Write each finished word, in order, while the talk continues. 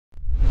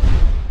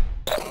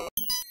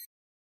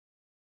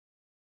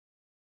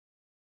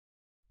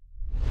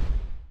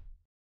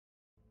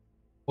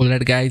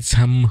Alright guys,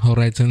 हम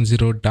horizon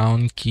zero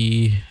down की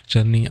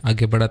journey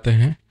आगे बढ़ाते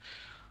हैं।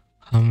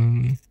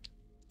 हम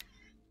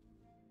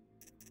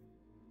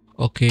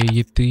ओके,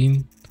 ये तीन,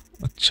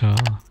 अच्छा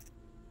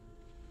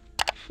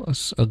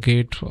बस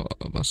गेट,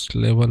 बस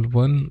लेवल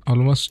 1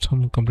 ऑलमोस्ट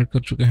हम कंप्लीट कर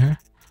चुके हैं।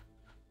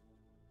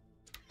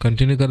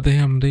 कंटिन्यू करते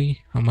हैं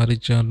हमारी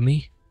जर्नी।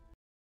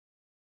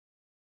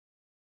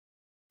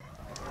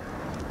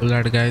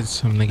 ऑलराइट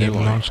गाइस, हमने गेम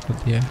लॉन्च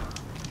कर दिया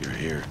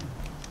है।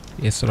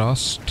 यस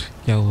रोस्ट,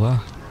 क्या हुआ?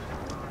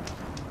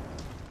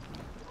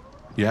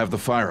 You have the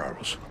fire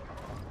arrows?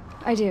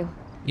 I do.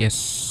 Yes.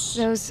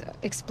 Those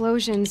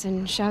explosions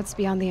and shouts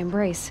beyond the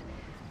embrace.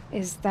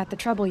 Is that the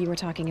trouble you were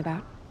talking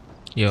about?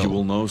 Yo. You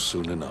will know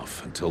soon enough.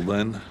 Until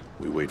then,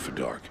 we wait for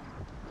dark.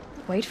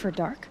 Wait for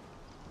dark?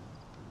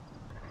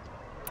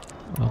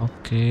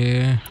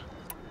 Okay.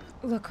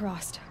 Look,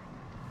 Rost.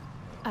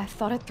 I've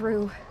thought it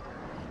through,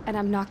 and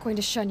I'm not going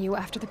to shun you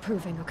after the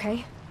proving, okay?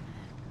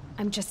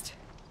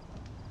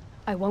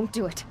 I won't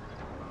do it.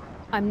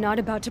 I'm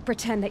not about to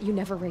pretend that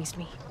you never raised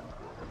me.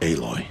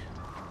 Aloy,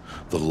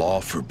 the law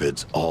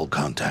forbids all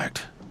contact.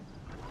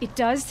 It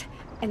does,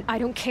 and I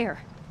don't care.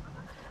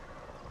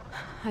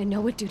 I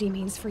know what duty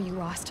means for you,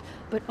 Rost,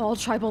 but all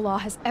tribal law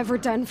has ever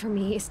done for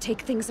me is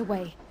take things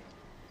away.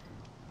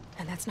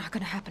 And that's not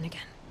gonna happen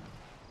again.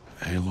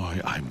 Aloy,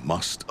 I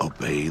must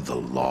obey the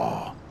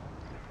law.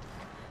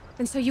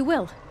 And so you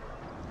will.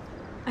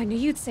 I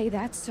knew you'd say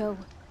that, so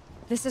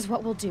this is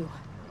what we'll do.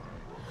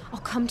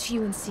 I'll come to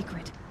you in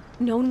secret.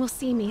 No one will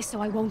see me, so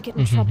I won't get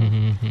in trouble.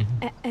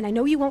 And I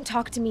know you won't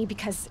talk to me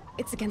because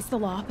it's against the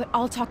law, but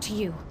I'll talk to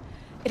you.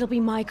 It'll be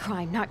my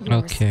crime, not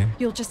yours. Okay.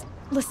 You'll just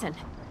listen.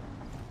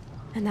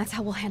 And that's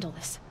how we'll handle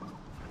this.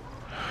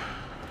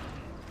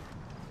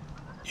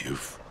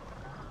 You've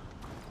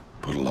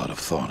put a lot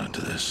of thought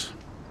into this.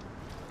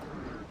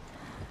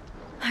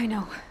 I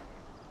know.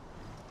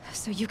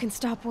 So you can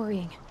stop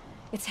worrying.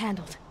 It's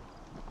handled.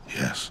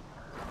 Yes.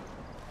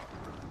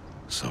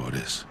 So it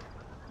is.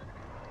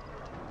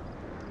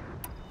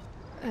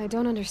 I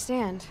don't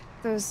understand.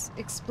 Those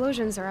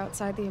explosions are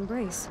outside the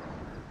embrace.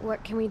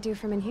 What can we do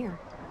from in here?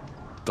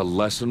 The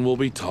lesson will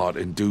be taught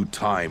in due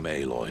time,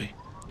 Aloy.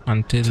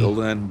 Until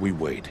then, we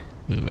wait.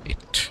 We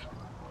wait.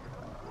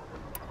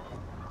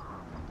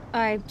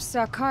 I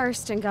saw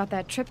Karst and got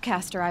that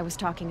tripcaster I was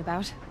talking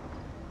about.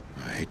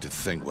 I hate to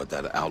think what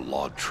that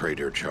outlawed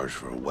trader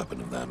charged for a weapon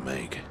of that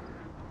make.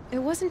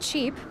 It wasn't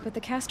cheap, but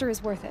the caster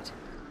is worth it.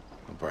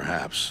 Well,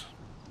 perhaps.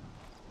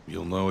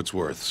 You'll know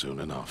it's worth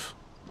soon enough.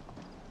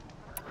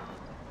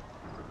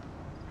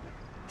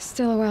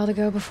 Still a while to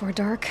go before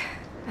dark.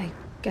 I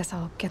guess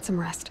I'll get some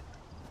rest.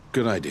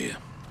 Good idea.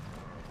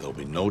 There'll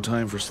be no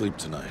time for sleep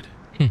tonight.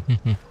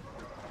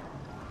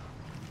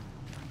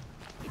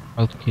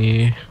 Okay,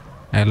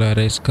 yellow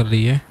arrays कर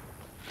रही है।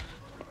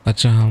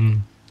 अच्छा,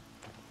 हम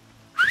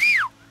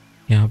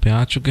यहाँ पे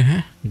आ चुके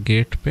हैं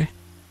gate पे।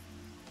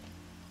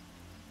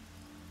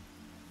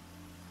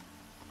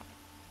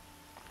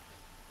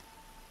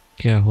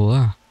 क्या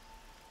हुआ?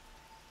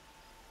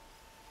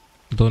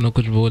 दोनों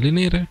कुछ बोल ही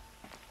नहीं रहे।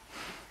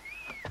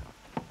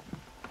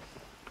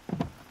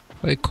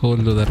 भाई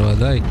खोल दो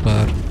दरवाज़ा एक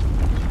बार।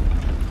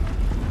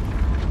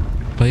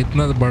 भाई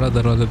इतना बड़ा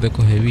दरवाज़ा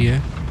देखो, हेवी है,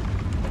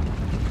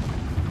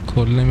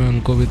 खोलने में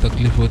उनको भी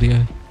तकलीफ हो रही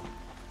है।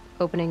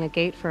 Opening a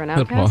gate for an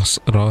outcast?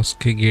 Ross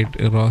के गेट,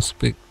 रॉस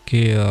पे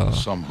के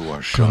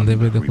कंधे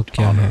पे देखो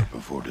क्या है।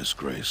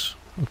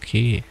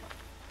 Okay.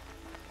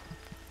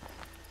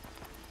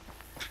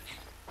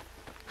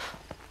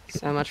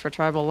 So much for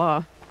tribal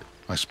law.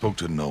 I spoke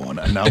to no one,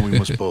 and now we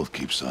must both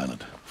keep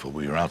silent, for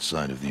we are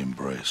outside of the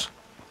embrace.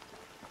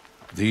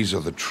 These are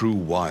the true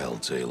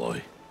wilds,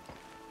 Aloy,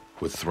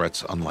 with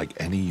threats unlike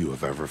any you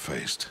have ever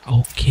faced.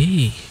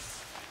 Okay.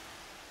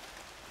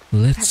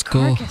 Let's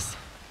go. Carcass.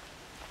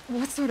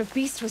 What sort of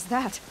beast was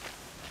that?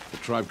 The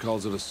tribe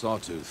calls it a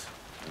sawtooth,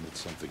 and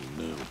it's something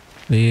new.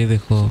 ये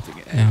देखो,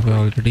 यहाँ पे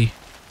already.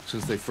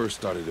 Since they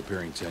first started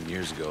appearing 10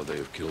 years ago, they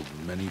have killed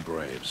many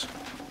braves.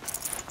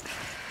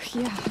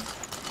 Yeah.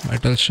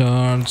 Metal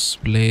shards,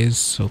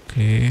 blaze,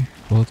 okay.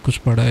 बहुत कुछ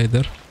पड़ा है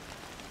इधर.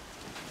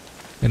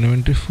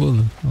 Inventory full,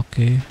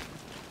 okay.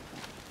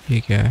 ये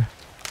क्या है?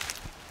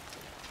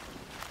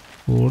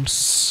 Woods.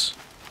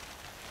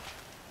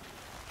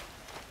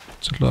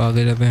 चलो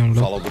आगे जाते हैं हम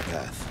लोग. Follow the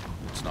path.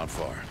 It's not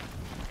far.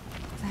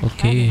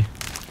 Okay.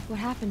 What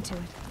happened to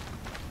it?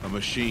 A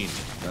machine,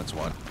 that's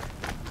what.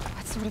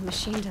 What sort of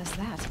machine does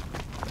that?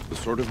 The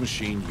sort of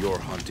machine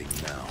you're hunting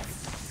now.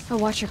 I'll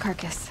watch your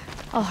carcass.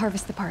 I'll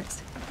harvest the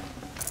parts.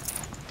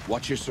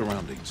 Watch your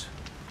surroundings.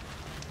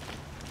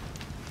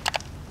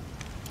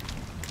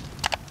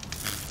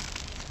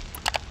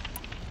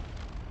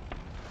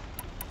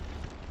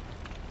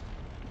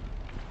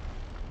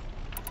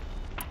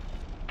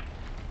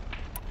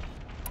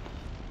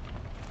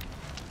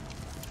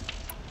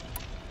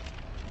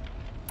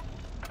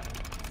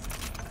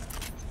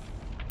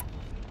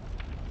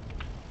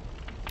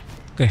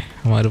 Okay,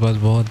 हमारे पास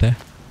बहुत है,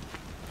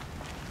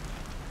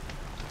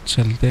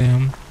 चलते हैं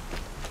हम।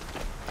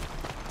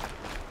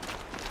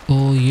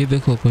 ओ ये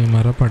देखो कोई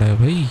मारा पड़ा है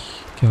भाई,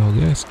 क्या हो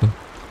गया इसको?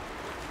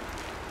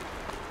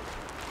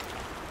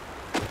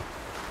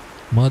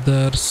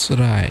 Mother's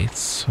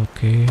rights,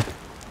 okay.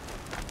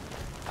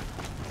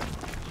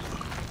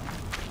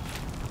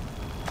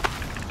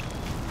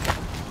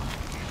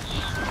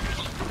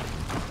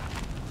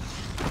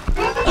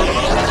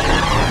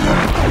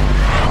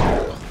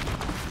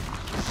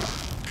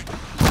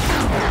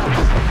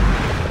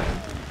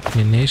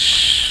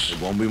 Finish. It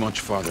won't be much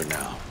farther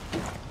now.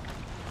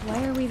 Why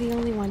are we the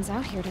only ones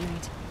out here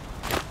tonight?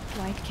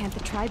 Why can't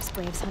the tribe's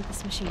braves hunt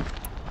this machine?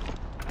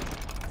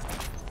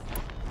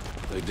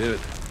 They did.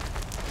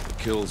 The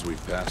kills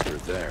we've passed are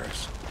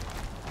theirs.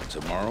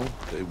 Tomorrow,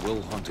 they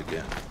will hunt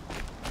again.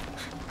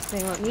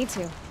 They won't need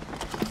to.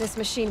 This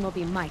machine will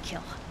be my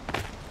kill.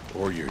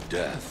 Or your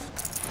death,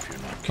 if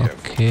you're not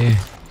careful. Okay.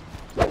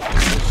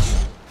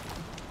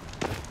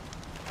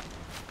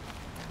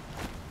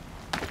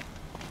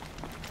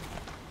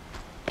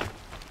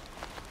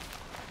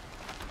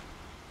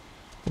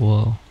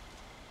 Whoa.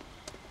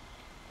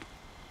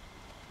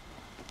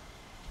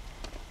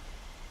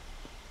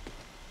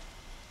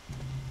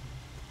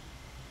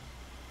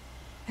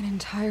 An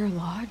entire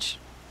lodge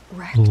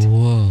wrecked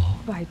Whoa.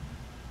 by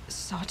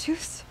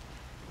sawtooths?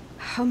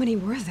 How many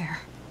were there?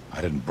 I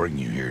didn't bring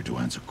you here to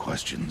answer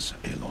questions,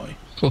 Aloy.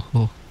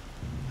 Oh,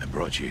 I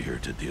brought you here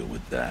to deal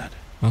with that.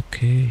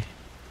 okay.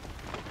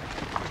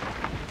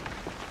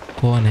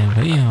 कौन है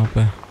भाई यहाँ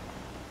पे?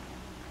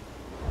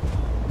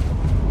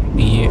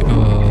 ये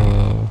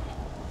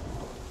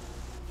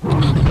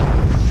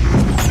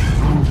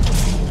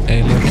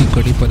एलिया की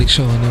कड़ी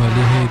परीक्षा होने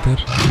वाली है इधर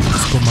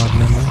इसको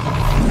मारने में।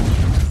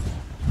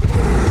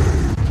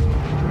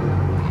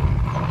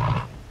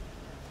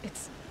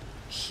 It's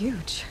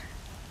huge.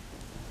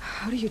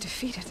 How do you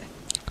defeat it?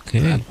 Okay.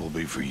 That will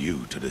be for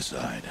you to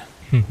decide.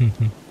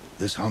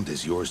 This hunt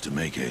is yours to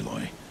make,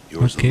 Aloy.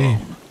 Yours Okay.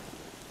 alone.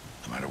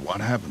 No matter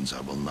what happens,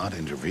 I will not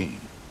intervene.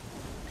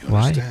 You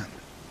Why? understand?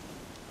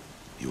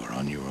 You are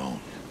on your own.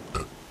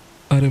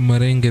 अरे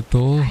मरेंगे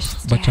तो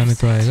बचाने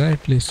तो आएगा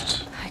at least.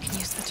 I can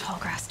use the tall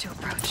grass to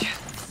approach.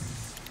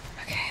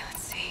 Okay,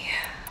 let's see.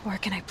 Where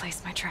can I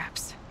place my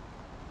traps?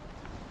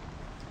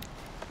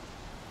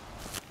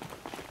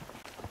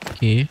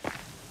 Okay.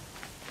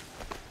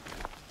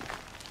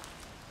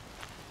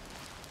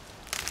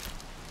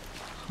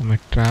 हमें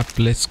trap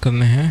place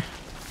करने हैं।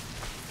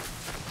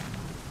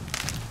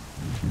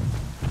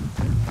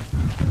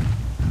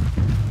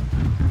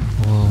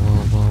 वो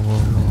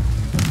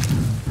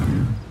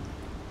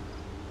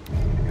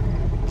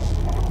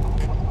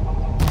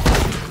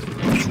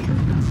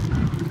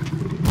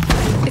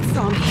It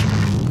saw me.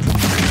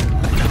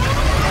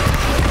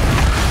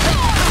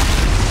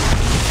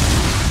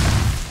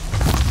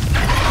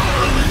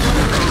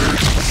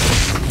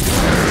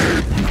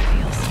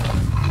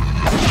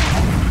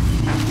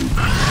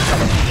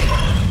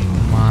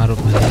 मारो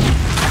भाई।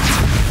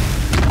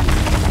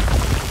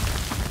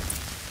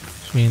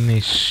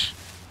 Finish.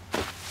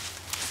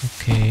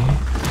 Okay.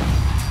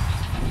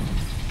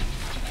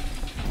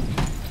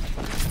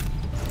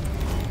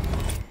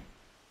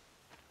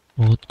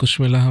 बहुत कुछ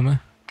मिला हमें।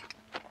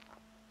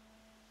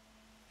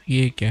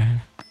 ये क्या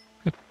है?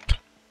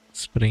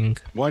 Spring.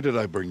 Why did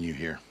I bring you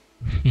here?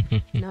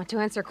 Not to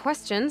answer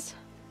questions.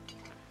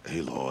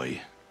 Aloy.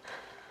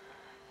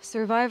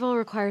 Survival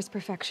requires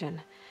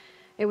perfection.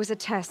 It was a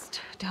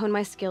test to hone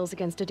my skills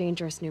against a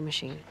dangerous new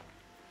machine.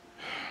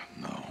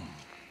 No.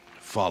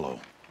 Follow.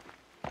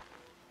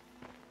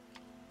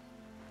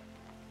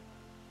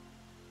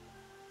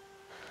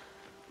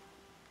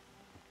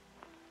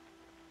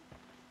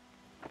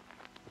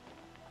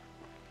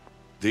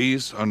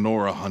 These are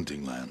Nora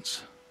hunting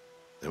lands.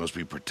 They must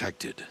be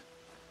protected.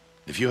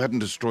 If you hadn't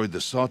destroyed the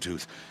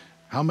Sawtooth,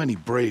 how many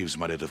Braves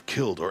might it have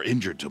killed or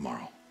injured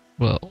tomorrow?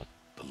 Well.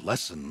 The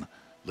lesson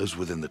lives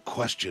within the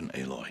question,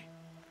 Aloy.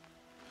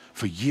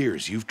 For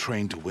years, you've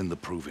trained to win the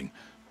proving,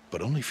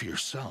 but only for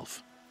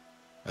yourself.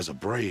 As a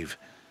Brave,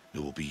 it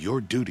will be your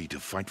duty to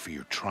fight for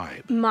your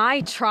tribe.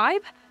 My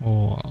tribe?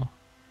 Oh.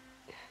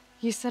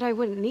 You said I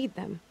wouldn't need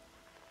them.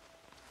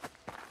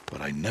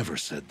 But I never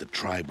said the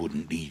tribe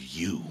wouldn't need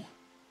you.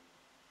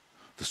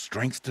 The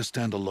strength to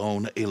stand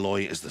alone,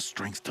 Aloy, is the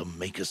strength to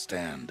make a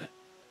stand.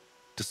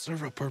 To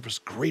serve a purpose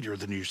greater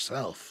than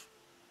yourself.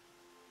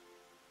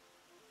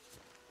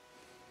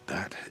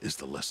 That is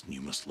the lesson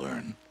you must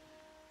learn.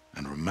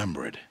 And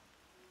remember it.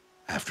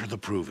 After the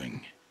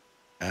proving.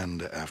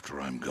 And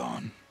after I'm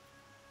gone.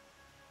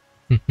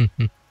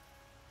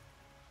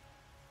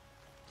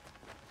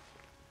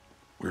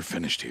 We're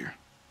finished here.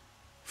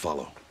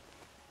 Follow.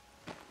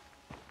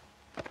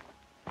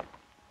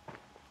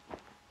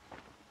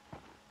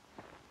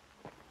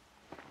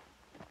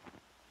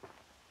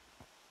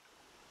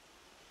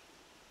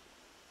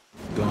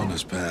 Dawn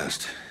has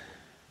passed.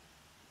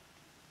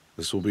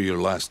 This will be your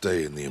last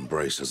day in the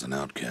Embrace as an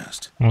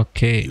outcast.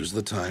 Okay. Use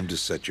the time to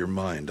set your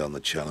mind on the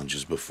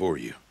challenges before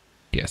you.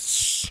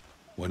 Yes.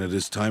 When it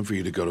is time for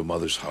you to go to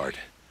Mother's Heart,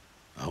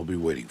 I'll be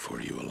waiting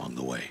for you along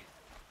the way.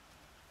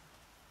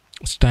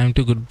 It's time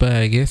to goodbye,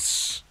 I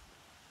guess.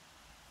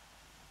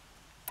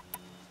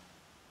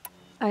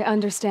 I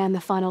understand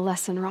the final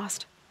lesson,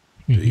 Rost.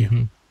 Do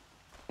you?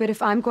 But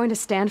if I'm going to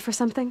stand for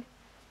something,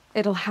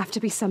 it'll have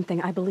to be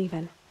something I believe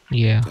in.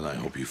 Yeah. Then I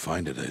hope you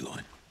find it,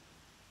 Aloy.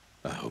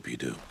 I hope you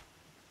do.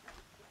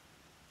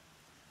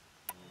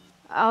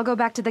 I'll go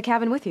back to the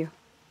cabin with you.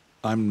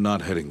 I'm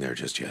not heading there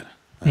just yet.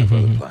 I have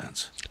other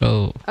plans.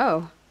 Oh.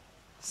 Oh,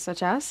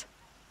 such as?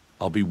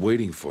 I'll be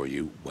waiting for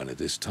you when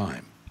it is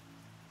time.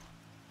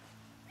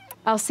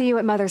 I'll see you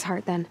at Mother's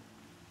Heart then.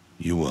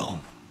 You will.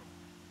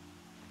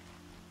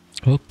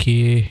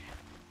 Okay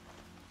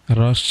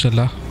Ross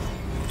चला.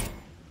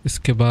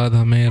 इसके बाद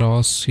हमें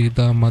Ross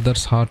सीधा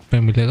mother's heart पे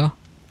मिलेगा.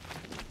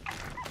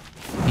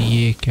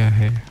 ये क्या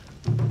है?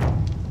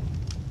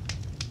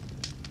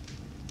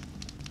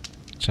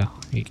 अच्छा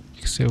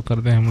एक सेव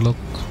कर दें हम लोग.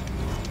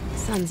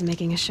 Son's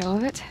making a show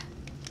of it.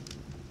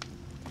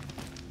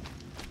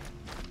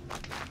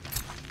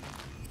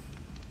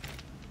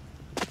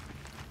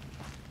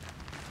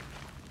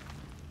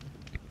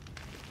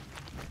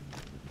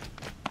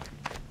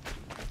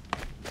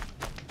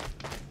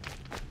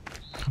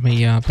 हमें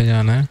यहाँ पे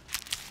जाना है.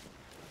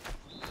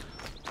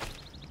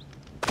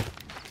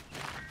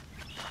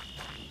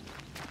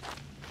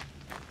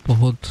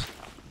 बहुत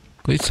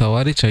कोई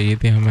सवारी चाहिए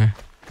थी हमें.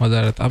 मजा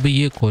आ रहा था. अभी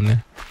ये कौन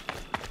है?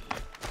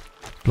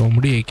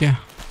 लोमड़ी है क्या?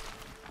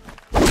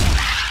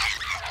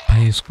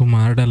 भाई इसको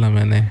मार डाला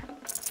मैंने.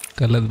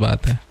 गलत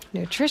बात है.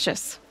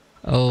 Nutritious.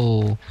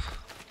 ओह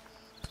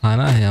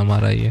खाना है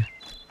हमारा. ये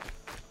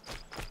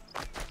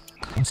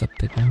खा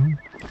सकते क्या हम?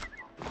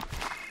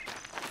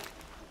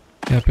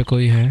 यहाँ पे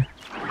कोई है.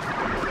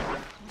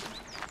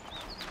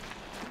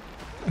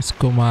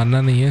 इसको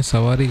मारना नहीं है,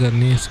 सवारी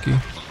करनी है इसकी.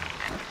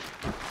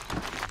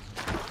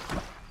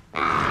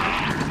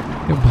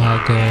 ये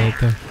भाग गया है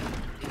तो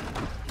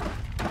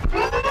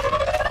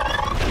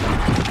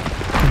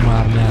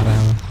मारने आ रहा है.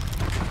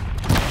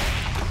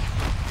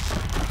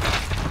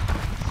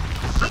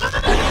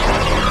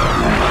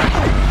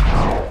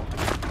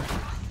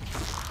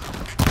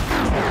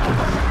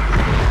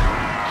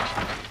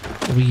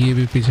 अभी ये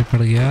भी पीछे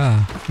पड़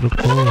गया.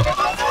 रुको.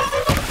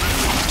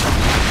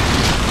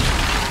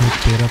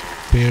 तेरा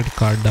पेड़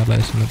काट डाला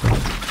इसने तो.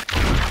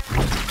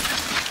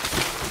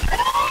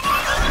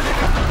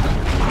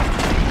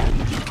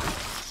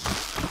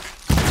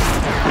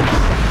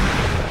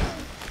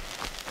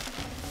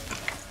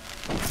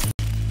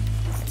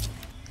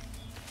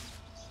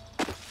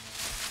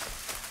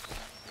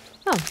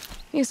 Oh,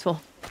 useful.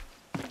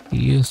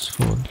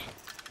 यूजफुल.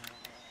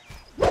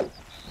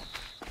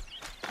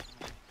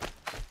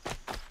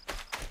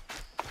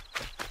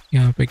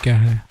 यहाँ पे क्या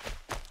है?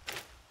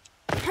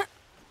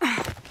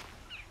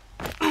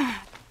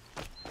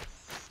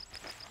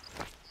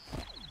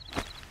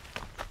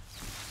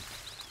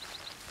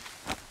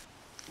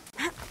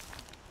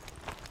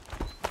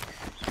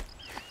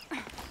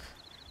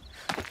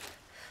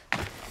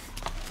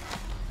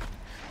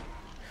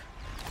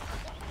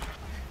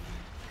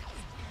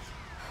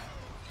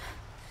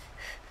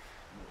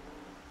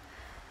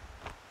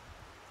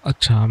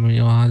 अच्छा हमें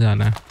वहाँ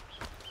जाना है.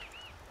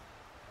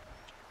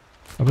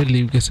 अबे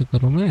लीव कैसे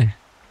करूँ मैं?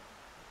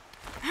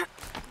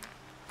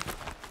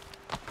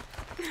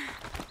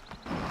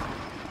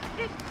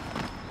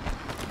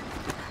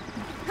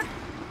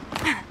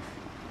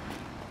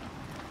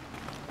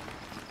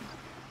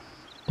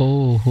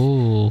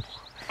 ओहो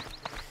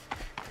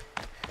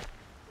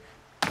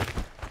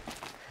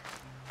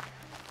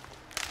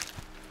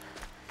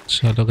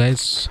चलो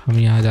गाइस हम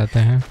यहाँ जाते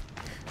हैं.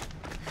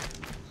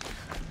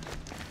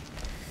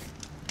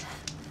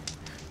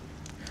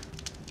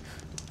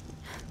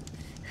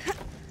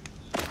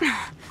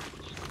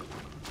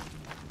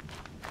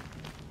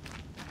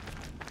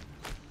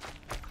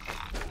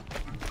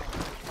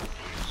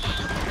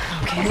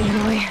 Okay,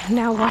 Aloy,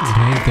 now what?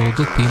 भाई दो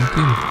दो तीन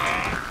तीन.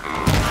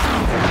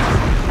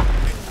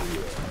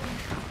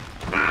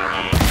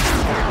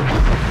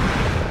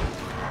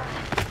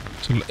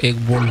 चलो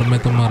एक बोल्ट में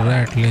तो मर रहा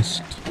है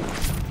एटलीस्ट.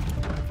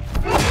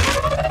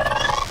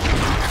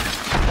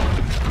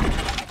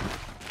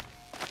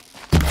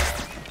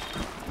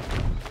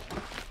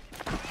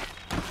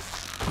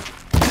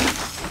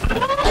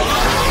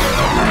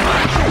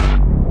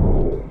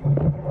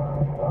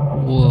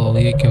 वो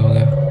ये क्या हो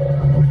गया?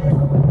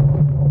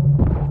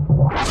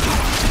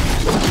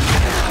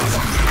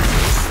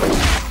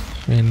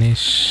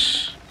 फिनिश.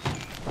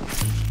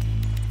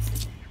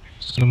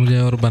 चलो मुझे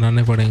और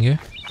बनाने पड़ेंगे.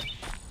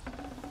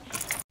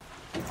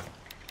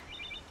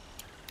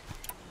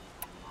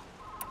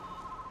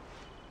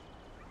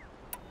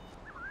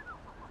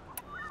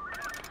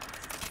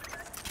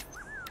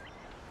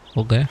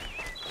 हो गए.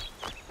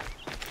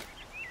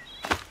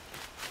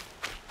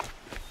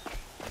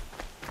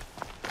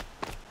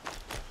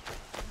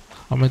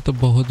 हमें तो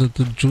बहुत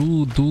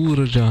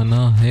दूर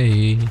जाना है.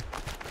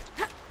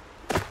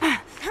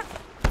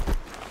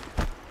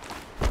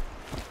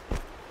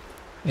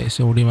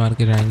 ऐसे उड़ी मार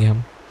के जाएंगे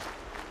हम.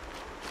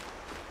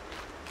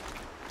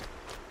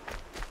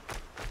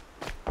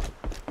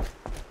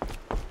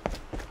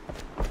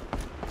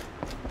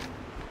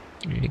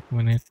 एक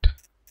मिनट.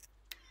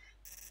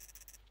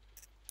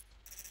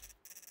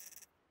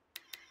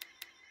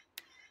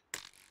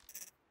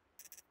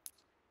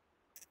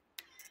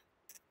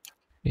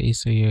 यही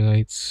सही है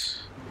गाइस।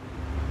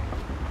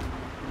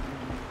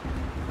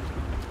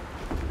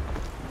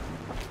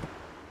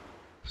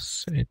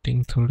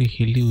 सेटिंग थोड़ी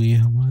हिली हुई है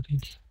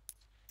हमारी।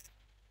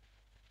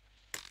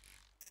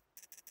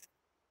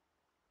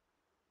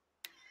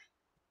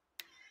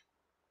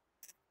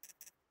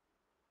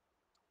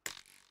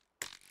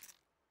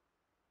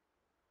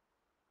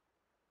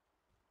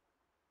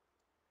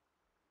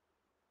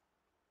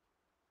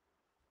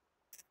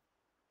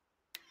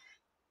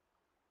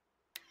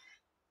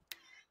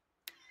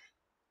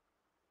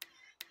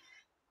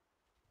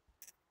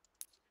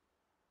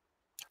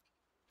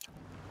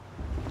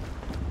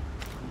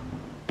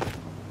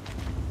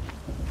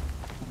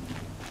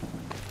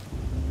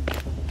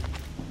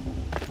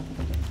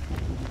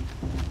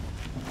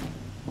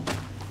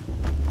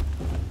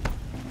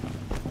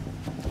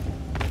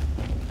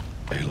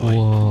 Aloy,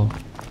 वो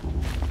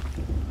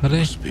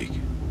अरे speak.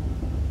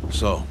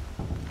 So,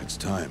 it's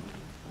time.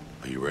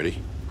 Are you ready?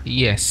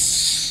 Yes.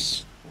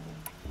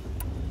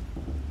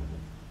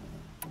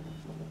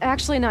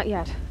 Actually, not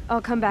yet.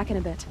 I'll come back in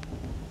a bit.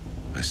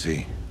 I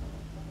see.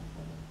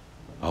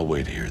 I'll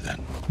wait here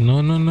then.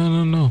 No no no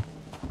no no.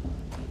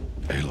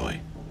 Aloy,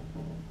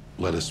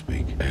 let us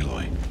speak.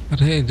 Aloy,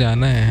 अरे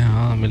जाना है,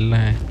 हाँ मिलना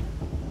है।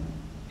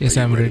 Yes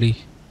I am ready.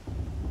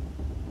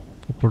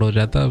 कपड़ हो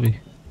जाता अभी।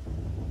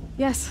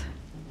 Yes,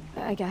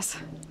 I guess.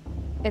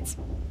 It's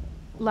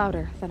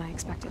louder than I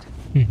expected.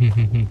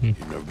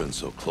 you've never been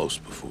so close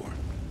before.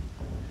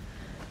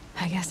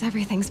 I guess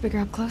everything's bigger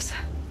up close.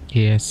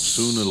 Yes.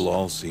 Soon it'll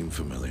all seem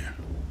familiar.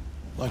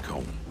 Like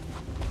home.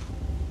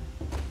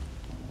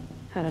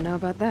 I don't know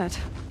about that.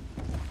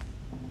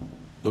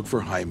 Look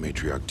for High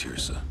Matriarch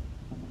Tirsa.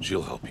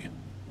 She'll help you.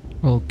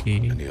 Okay.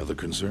 Any other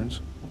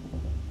concerns?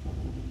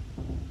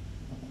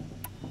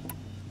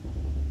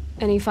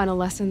 Any final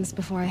lessons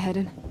before I head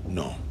in?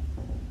 No.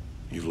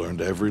 You've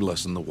learned every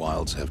lesson the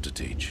wilds have to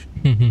teach.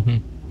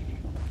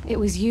 It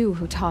was you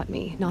who taught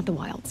me, not the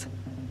wilds.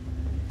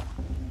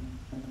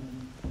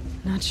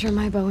 Not sure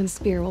my bow and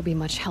spear will be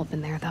much help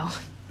in there, though.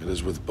 It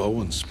is with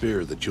bow and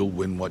spear that you'll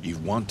win what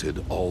you've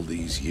wanted all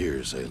these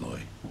years,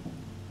 Aloy.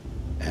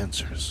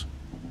 Answers.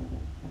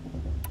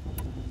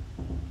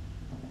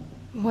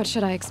 What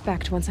should I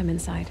expect once I'm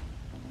inside?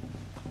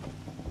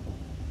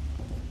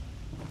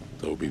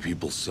 There'll be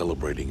people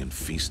celebrating and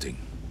feasting.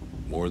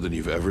 More than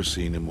you've ever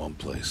seen in one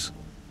place.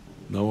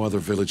 No other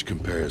village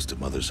compares to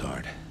Mother's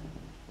Heart.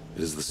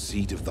 It is the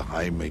seat of the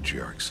High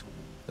Matriarchs,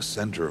 a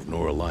center of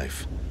Nora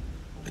life,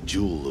 a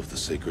jewel of the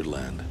sacred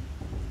land.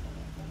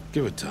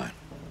 Give it time,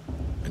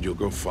 and you'll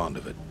grow fond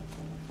of it.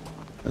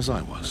 As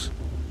I was,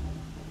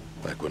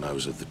 back when I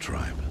was at the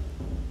tribe.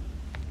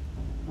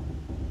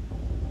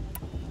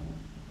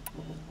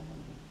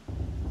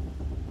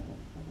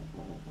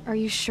 Are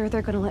you sure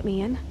they're gonna let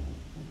me in?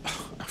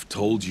 I've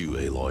told you,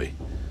 Aloy.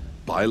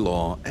 By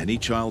law, any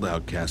child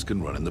outcast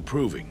can run in the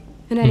proving.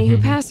 And any who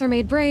pass are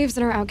made braves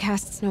and are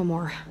outcasts no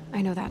more.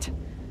 I know that.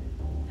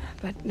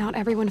 But not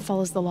everyone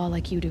follows the law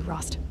like you do,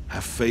 Rost.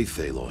 Have faith,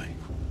 Aloy.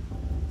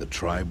 The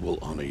tribe will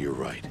honor your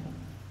right.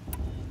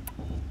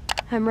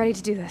 I'm ready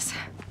to do this.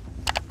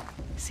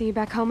 See you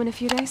back home in a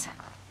few days?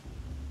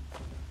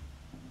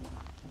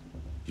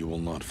 You will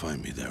not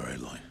find me there,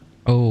 Aloy.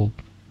 Oh.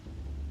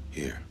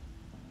 Here.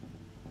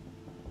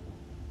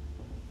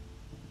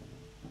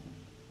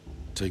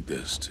 Take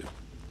this, too.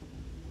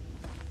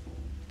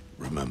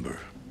 Remember.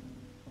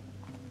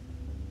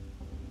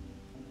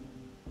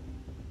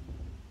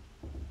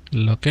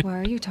 Look it. Why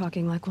are you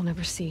talking like we'll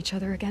never see each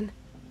other again?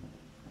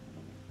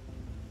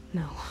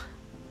 No.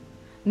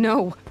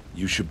 No!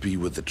 You should be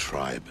with the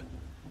tribe.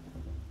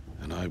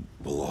 And I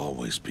will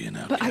always be an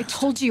outcast. But I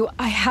told you,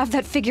 I have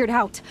that figured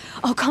out.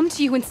 I'll come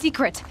to you in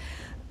secret.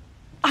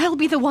 I'll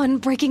be the one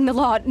breaking the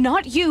law,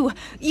 not you.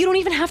 You don't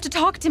even have to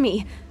talk to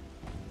me.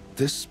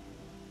 This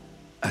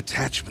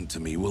attachment to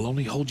me will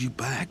only hold you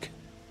back.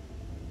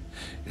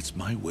 It's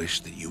my wish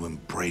that you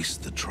embrace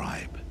the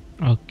tribe.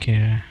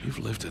 Okay. You've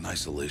lived in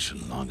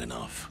isolation long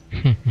enough.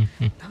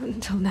 Not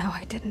until now,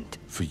 I didn't.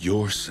 For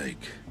your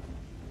sake,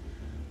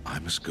 I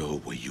must go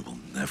where you will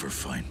never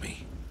find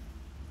me.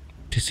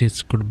 This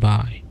is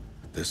goodbye.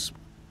 This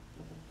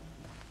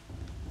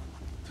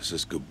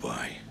is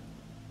goodbye.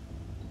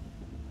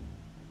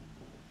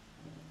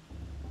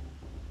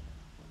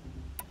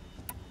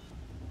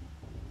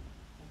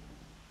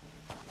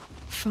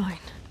 Fine.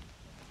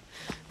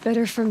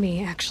 Better for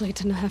me, actually,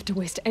 to not have to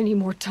waste any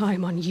more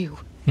time on you.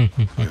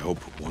 I hope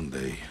one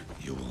day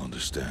you will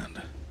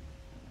understand.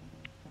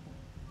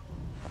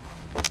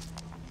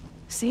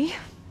 See?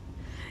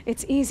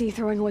 It's easy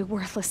throwing away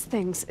worthless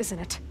things, isn't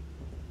it?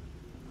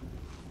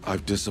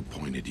 I've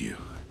disappointed you.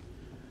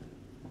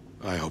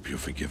 I hope you'll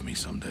forgive me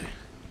someday.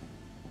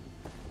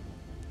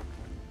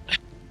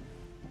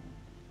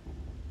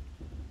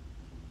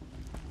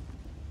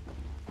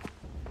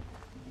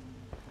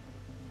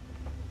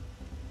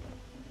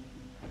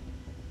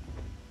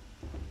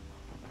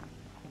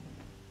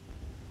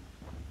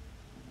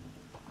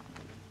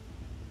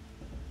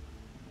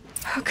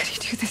 How could he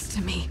do this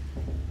to me?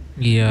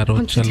 यार वो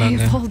On चला today of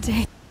गया. whole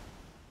day.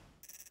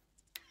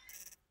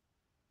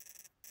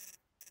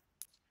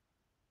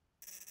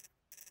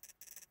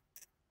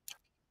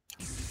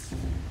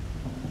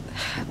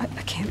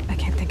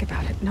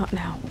 not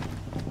now.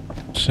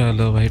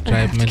 चलो भाई I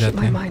tribe have में to keep जाते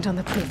my हैं. mind on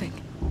the proving.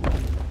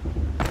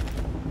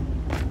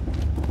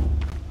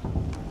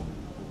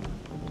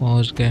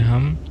 पहुंच गए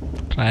हम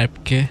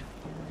ट्राइब के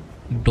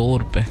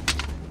डोर पे.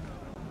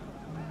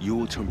 You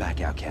will turn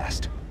back,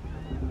 outcast.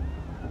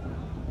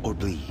 Or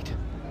bleed.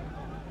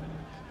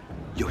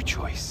 Your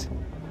choice.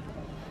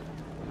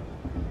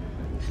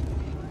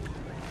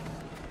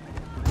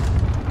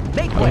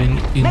 Make अब way!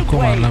 Make इनको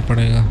way! मारना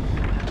पड़ेगा.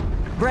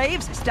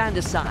 Braves, stand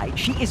aside.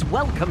 She is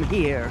welcome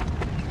here.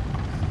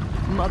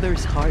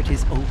 Mother's heart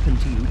is open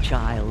to you,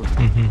 child.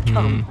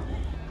 Come.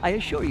 I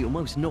assure you,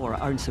 most Nora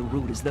aren't so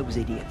rude as those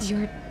idiots.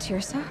 You're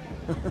Tirsa?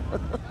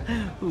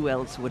 Who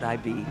else would I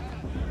be?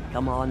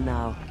 Come on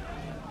now.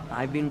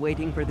 I've been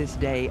waiting for this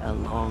day a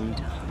long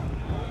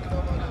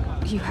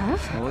time. You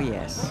have? Oh,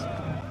 yes.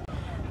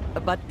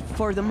 But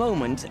for the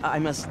moment, I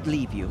must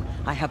leave you.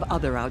 I have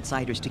other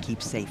outsiders to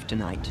keep safe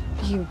tonight.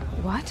 You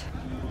what?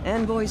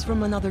 Envoys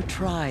from another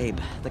tribe,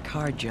 the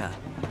Karja.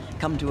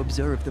 Come to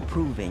observe the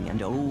proving,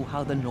 and oh,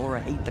 how the Nora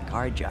hate the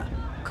Karja.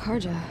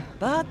 Karja.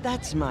 But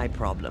that's my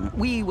problem.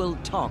 We will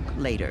talk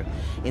later.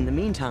 In the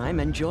meantime,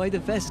 enjoy the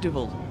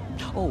festival.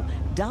 Oh,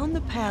 down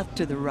the path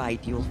to the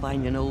right, you'll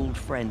find an old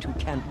friend who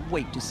can't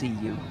wait to see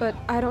you. But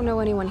I don't know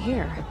anyone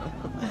here.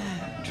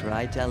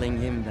 Try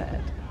telling him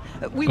that.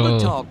 We will Oh.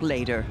 talk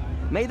later.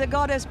 May the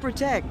goddess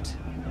protect.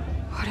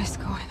 What is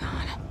going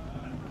on?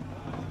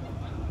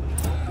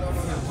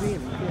 Really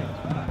good.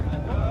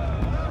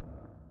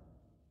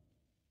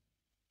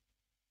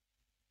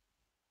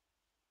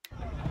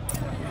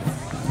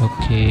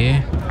 Okay.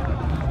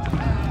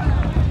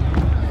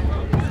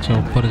 अच्छा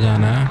ऊपर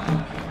जाना है.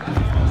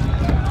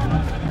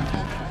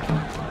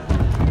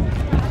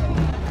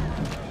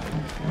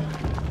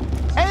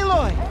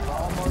 Aloy!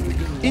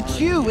 It's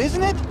you,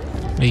 isn't it?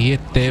 ये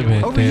tape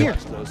है. Over here.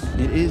 Tape.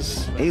 It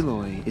is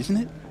Aloy, isn't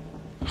it?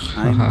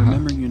 I'm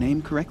remembering your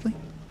name correctly?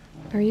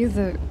 Are you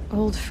the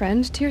old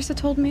friend Tirsa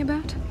told me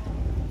about?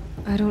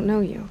 I don't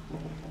know you.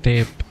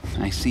 Tape.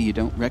 I see you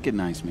don't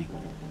recognize me.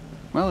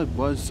 Well, it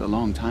was a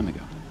long time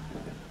ago.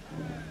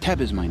 Teb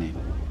is my name.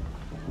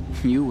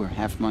 You were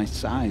half my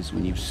size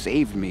when you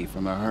saved me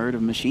from a herd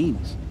of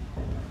machines.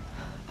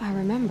 I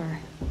remember.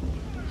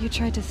 You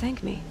tried to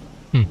thank me.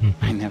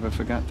 I never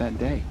forgot that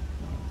day.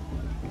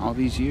 All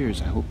these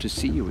years, I hope to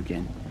see you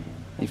again,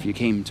 if you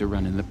came to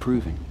run in the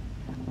proving.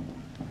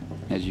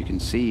 As you can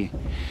see,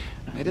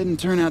 I didn't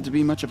turn out to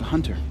be much of a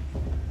hunter.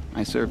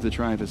 I served the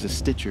tribe as a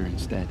stitcher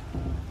instead,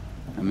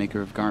 a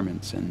maker of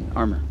garments and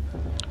armor.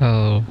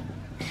 Oh.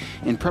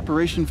 In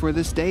preparation for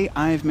this day,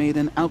 I've made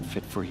an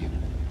outfit for you.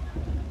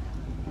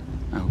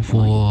 I hope you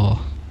like वो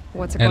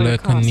What's it going alloy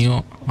to का cost? New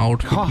it.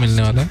 Outfit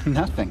मिलने वाला है. Cost?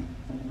 Nothing.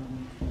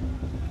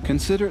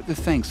 Consider it the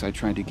thanks I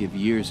tried to give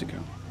years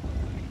ago.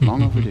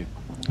 Long overdue.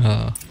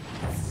 हाँ.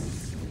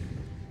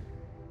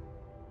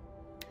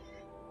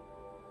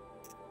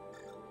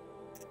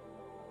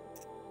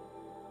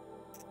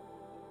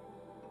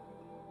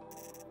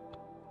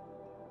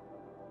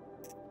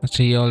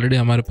 अच्छा ये already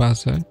हमारे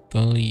पास है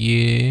तो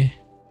ये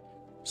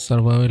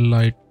survival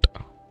light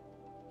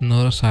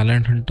Nora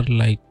silent Hunter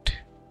light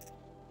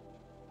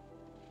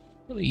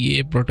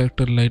ये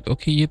प्रोटेक्टर लाइट.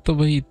 ओके ये तो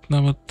भाई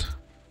इतना मत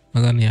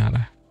मज़ा नहीं आ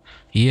रहा है.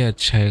 ये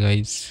अच्छा है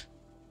गाइस.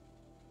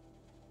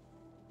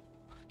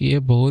 ये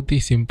बहुत ही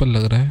सिंपल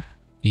लग रहा है.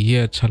 ये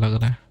अच्छा लग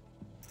रहा है.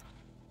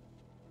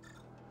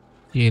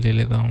 ये ले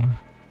लेता हूँ मैं.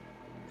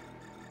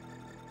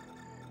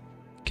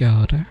 क्या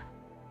हो रहा है?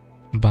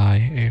 Bye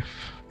F.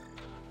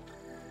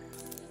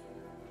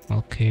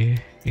 Okay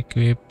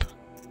equip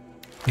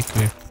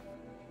equip.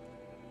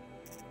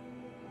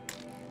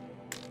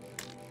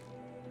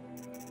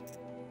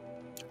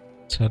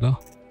 चलो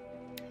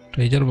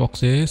treasure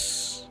boxes.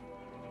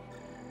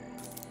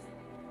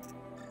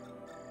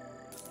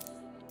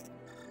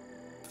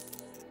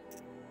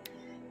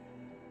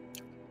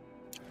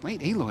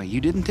 Wait, Aloy, you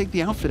didn't take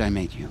the outfit I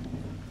made you.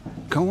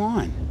 Go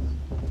on.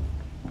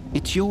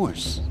 It's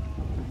yours.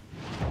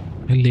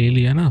 ले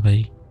लिया ना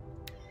भाई.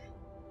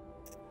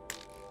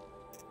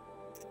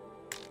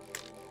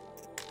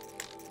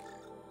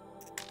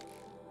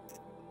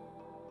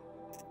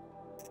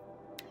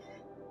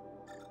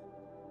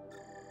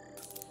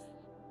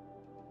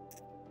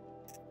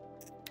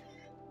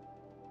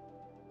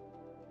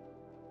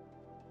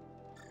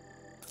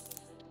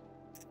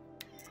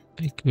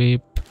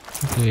 Equip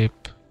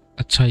equip.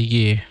 अच्छा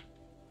ये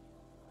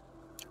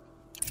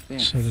There.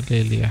 चलो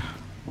ले लिया.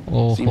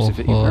 ओह Seems to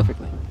fit you हो.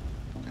 perfectly.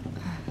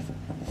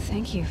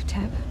 Thank you,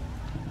 Teb.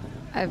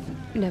 I've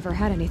never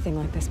had anything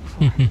like this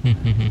before.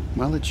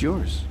 Well, it's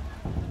yours.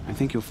 I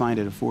think you'll find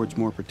it affords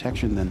more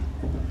protection than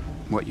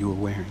what you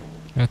were wearing.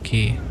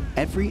 Okay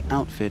Every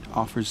outfit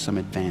offers some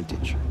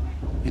advantage.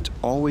 It's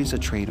always a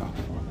trade-off.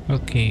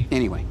 Okay.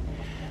 Anyway,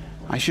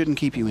 I shouldn't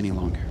keep you any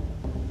longer.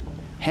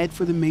 Head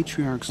for the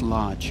Matriarch's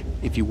Lodge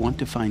if you want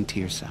to find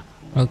Tirsa.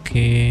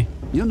 Okay.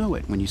 You'll know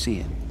it when you see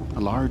it. A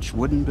large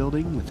wooden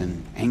building with an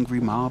angry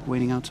mob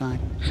waiting outside.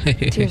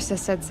 Tirsa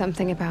said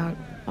something about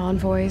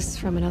envoys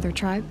from another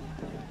tribe.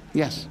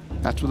 Yes,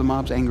 That's what the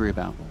mob's angry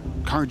about.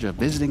 Karja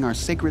visiting our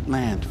sacred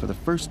land for the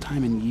first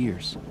time in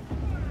years.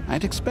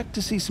 I'd expect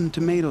to see some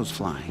tomatoes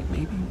fly,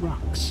 maybe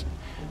rocks.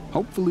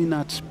 Hopefully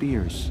not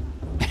spears.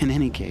 In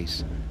any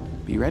case,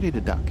 be ready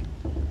to duck.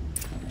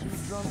 Too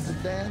drunk to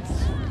dance?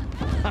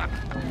 I'll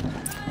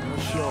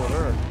show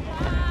her.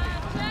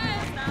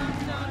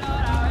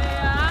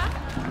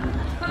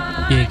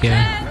 ये क्या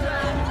है?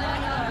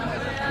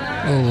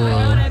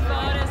 ओह,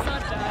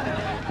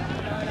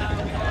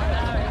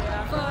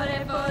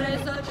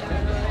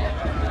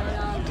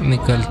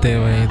 निकलते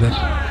हुए इधर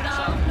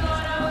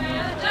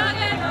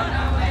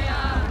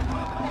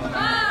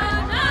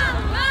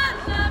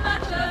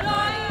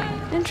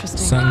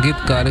संगीत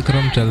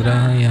कार्यक्रम चल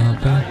रहा है यहाँ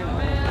पे।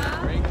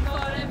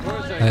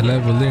 एलोय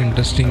बोलते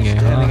इंटरेस्टिंग है।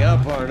 हाँ,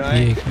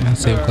 ये क्या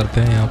सेव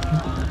करते हैं यहाँ पे?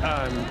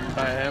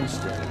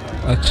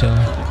 अच्छा,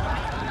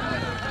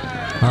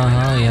 हाँ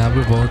हाँ, यहाँ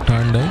पे बहुत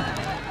ठंड है।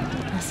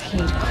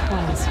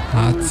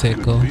 हाथ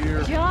सेको।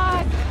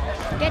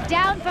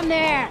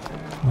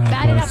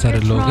 बहुत सारे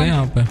लोग हैं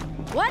यहाँ पे।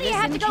 Why do you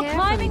have to go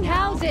climbing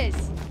houses?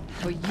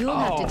 Well, you'll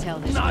have to tell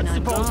this Not when I'm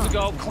supposed to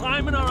gone. go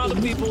climbing on other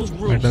people's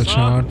roofs. Metal huh?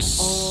 shots.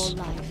 All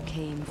life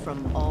came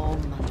from all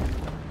mother.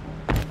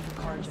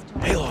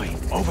 Aloy,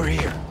 over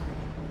here.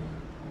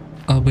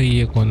 अबे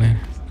ये कौन है?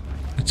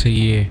 अच्छा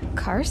ये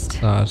Karst?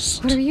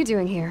 Karst. What are you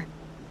doing here?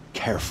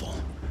 Careful.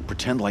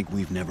 Pretend like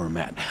we've never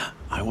met.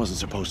 I wasn't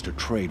supposed to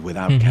trade with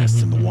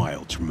outcasts in the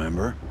wilds,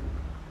 remember?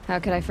 How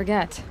could I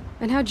forget?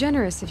 And how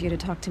generous of you to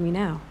talk to me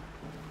now.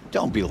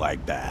 Don't be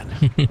like that.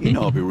 You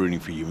know I'll be rooting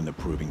for you in the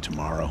proving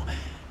tomorrow.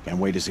 Can't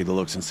wait to see the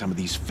looks on some of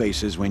these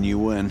faces when you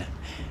win.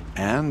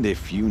 And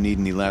if you need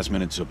any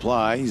last-minute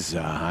supplies,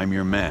 I'm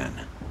your man.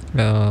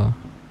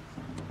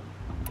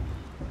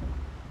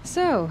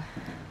 So,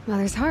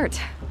 Mother's Heart.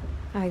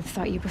 I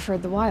thought you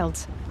preferred the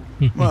wilds.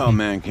 Well,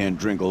 man can't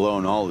drink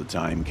alone all the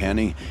time, can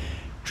he?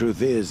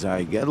 Truth is,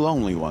 I get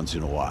lonely once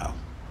in a while.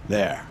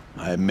 There,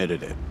 I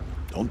admitted it.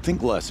 Don't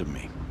think less of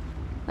me.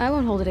 I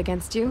won't hold it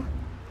against you.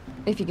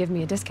 If you give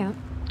me a discount.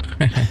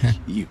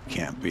 You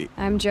can't be.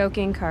 I'm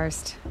joking,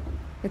 Karst.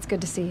 It's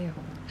good to see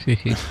you.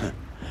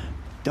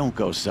 Don't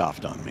go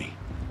soft on me.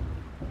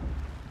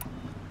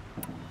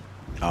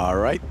 All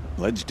right,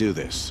 let's do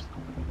this.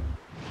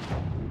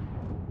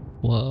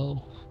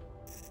 Whoa.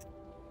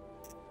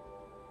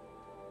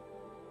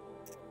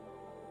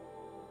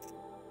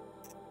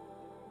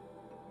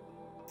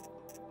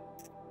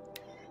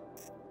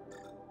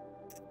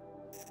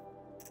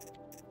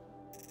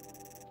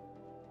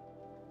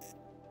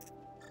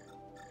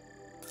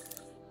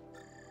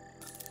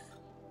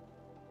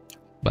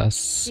 बस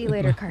See you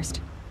later, Karst.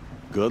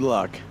 Good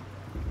luck.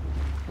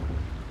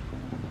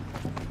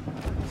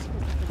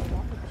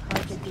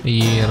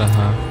 ये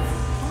रहा,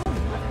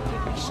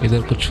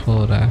 इधर कुछ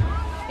हो रहा है।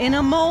 In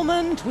a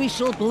moment, we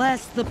shall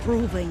bless the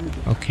proving.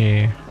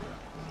 Okay.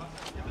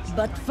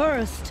 But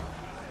first,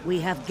 we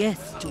have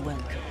guests to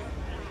welcome.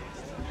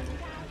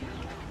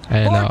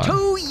 Hello. For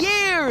 2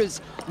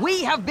 years,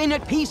 we have been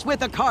at peace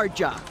with the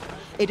Karja.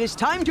 It is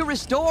time to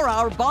restore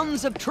our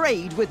bonds of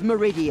trade with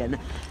Meridian.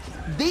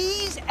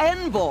 These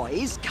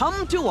envoys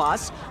come to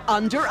us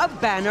under a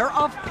banner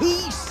of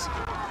peace.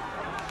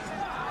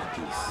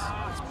 Peace.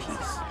 It's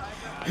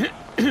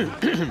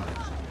peace.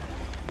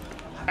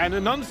 An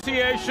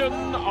enunciation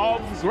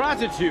of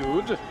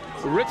gratitude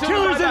written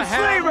Killers by the and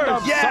hand slavers! of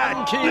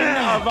Sun King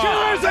of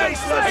Killers and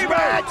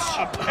slavers!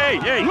 Hey,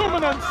 hey!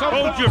 Luminance of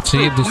Hold your अच्छा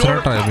ये fruit. दूसरा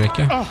tribe है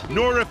क्या?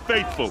 Nora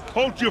Faithful,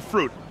 hold your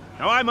fruit.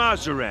 Now I'm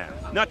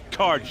Azaran, not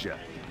Karja.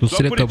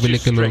 दूसरे कबीले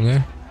के लोग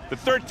हैं। The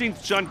 13th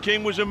Sun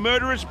King was a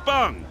murderous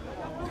bung.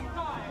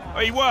 Oh,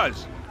 he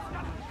was.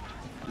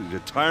 He was a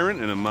tyrant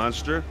and a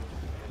monster.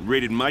 He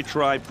raided my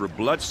tribe for a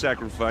blood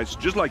sacrifice,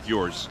 just like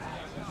yours.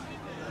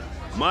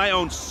 My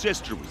own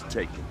sister was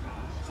taken.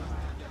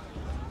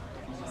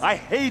 I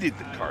hated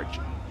the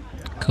Karja.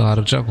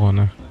 कारजा कौन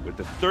है? But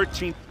the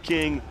 13th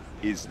king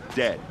is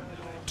dead.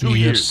 2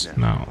 years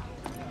now.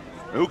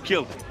 Who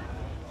killed him?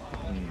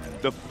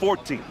 The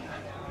 14th.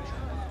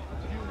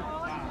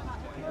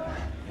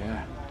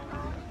 Yeah.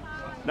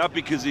 Not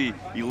because he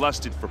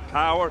lusted for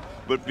power,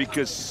 but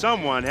because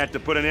someone had to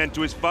put an end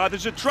to his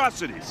father's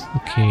atrocities.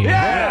 Okay.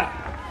 Yeah!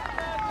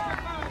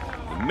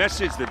 The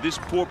message that this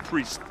poor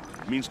priest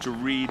means to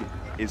read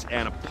is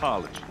an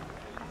apology.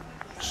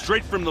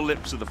 Straight from the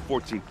lips of the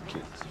 14th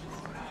king.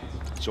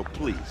 So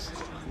please,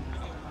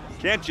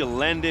 can't you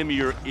lend him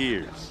your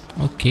ears?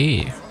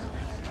 Okay.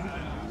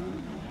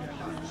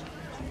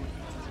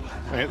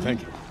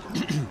 Thank you.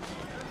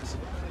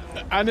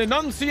 An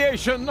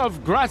enunciation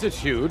of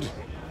gratitude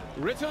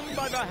written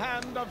by the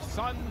hand of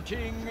Sun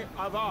King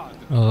Avad,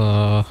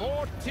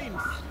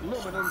 14th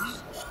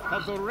luminance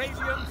of the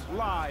Radiant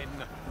Line.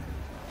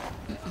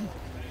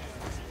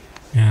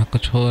 यहाँ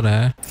कुछ हो रहा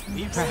है।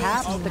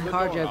 Perhaps the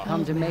Karja have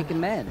come to make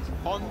amends.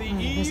 On the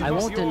eve I of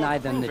won't your deny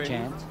them the proving,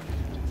 chance.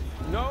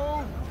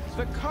 No,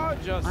 the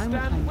Karja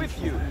stand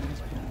with you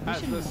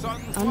as the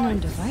sun's Unknown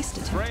light device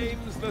detected.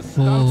 frames the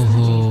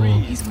stunted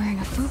trees. He's wearing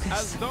a As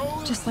focus,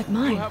 those just like you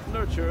mine. have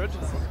nurtured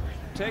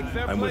take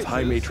their I'm with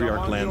High places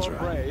Matriarch among your Lansra.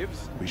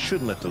 braves. We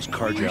shouldn't let those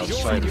Karja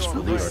outsiders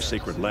pollute our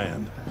sacred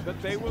land.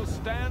 That they will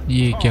stand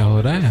ये क्या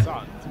हो रहा है?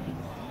 tall in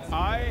the sun.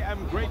 I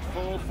am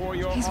grateful for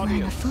your He's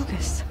wearing a audience.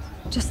 focus,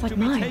 just like To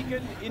be mine.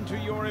 taken into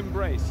your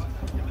embrace.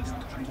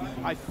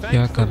 I क्या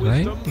thank the कर रहा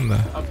है wisdom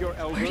बंदा? of your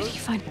Where did elders.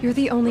 you find? You're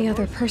the only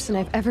other person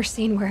I've ever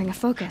seen wearing a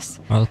focus.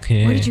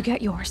 Okay. Where did you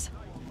get yours?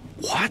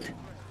 What?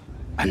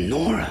 A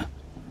Nora?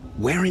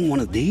 Wearing one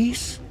of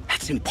these?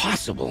 That's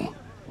impossible.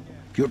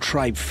 Your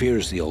tribe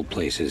fears the old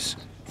places,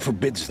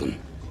 forbids them.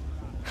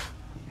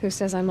 Who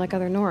says I'm like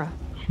other Nora?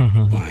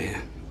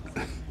 Why,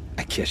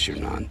 I guess you're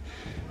not.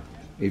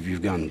 If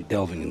you've gone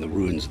delving in the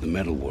ruins of the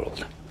metal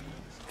world.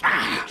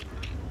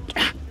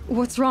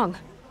 What's wrong?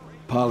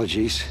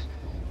 Apologies.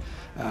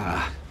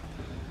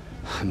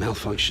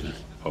 Malfunction.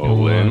 Oh,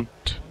 Lynn,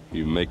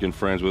 you making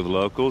friends with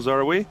locals,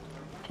 are we?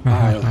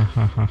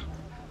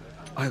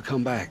 I'll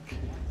come back.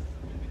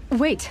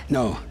 Wait.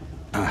 No,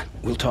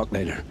 we'll talk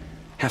later.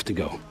 Have to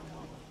go.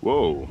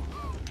 Whoa.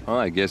 Oh,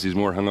 I guess he's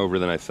more hungover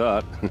than I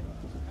thought.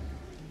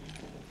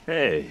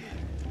 Hey,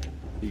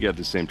 you got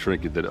the same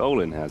trinket that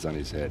Olin has on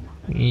his head.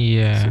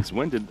 Yeah. Since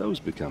when did those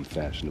become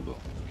fashionable?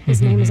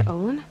 His name is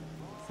Olin?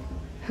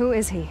 Who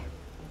is he?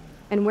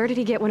 And where did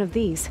he get one of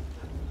these?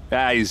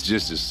 He's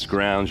just a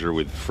scrounger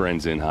with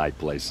friends in high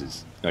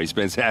places. He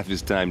spends half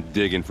his time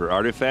digging for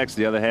artifacts,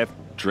 the other half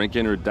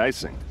drinking or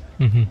dicing.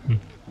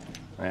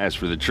 As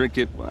for the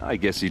trinket, well, I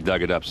guess he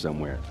dug it up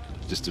somewhere.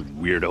 Just a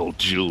weird old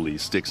jewel he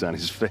sticks on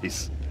his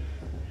face.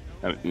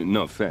 I mean,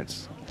 no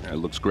offense. It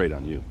looks great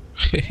on you.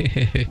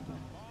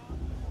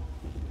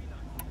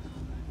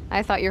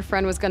 I thought your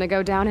friend was gonna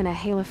go down in a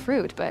hail of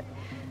fruit, but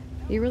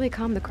you really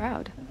calmed the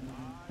crowd.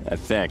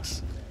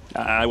 Thanks.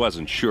 I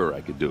wasn't sure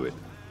I could do it.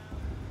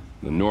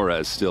 The Nora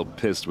is still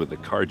pissed with the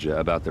Karja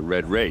about the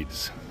Red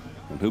Raids.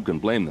 And who can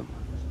blame them?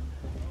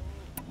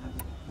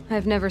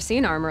 I've never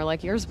seen armor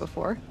like yours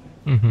before.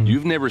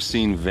 You've never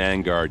seen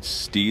Vanguard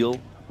steel?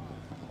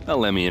 Well,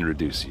 let me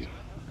introduce you.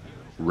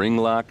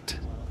 Ring-locked,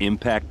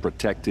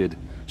 impact-protected,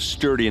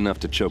 sturdy enough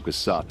to choke a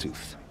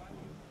sawtooth.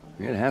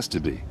 It has to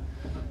be.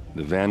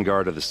 The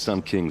Vanguard of the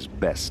Sun King's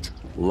best.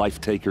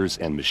 Life-takers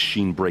and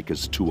machine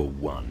breakers to a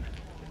one.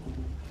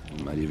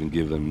 You might even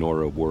give a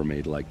Nora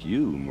warmaid like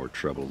you more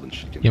trouble than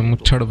she can ये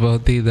मुच्छड़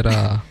बहुत ही इधर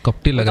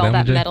कपटी लग With रहा all है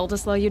that मुझे. metal to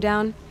slow you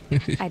down?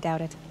 I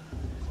doubt it.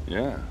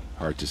 Yeah,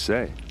 hard to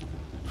say.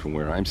 From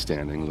where I'm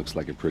standing, looks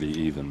like a pretty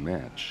even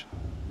match.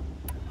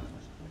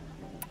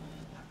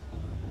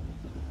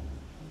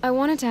 I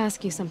wanted to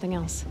ask you something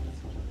else.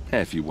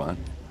 If you want.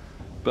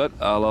 But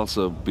I'll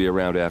also be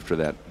around after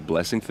that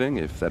blessing thing,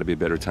 if that'd be a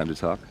better time to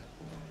talk.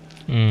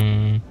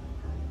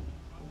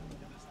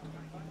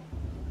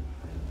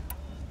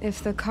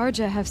 If the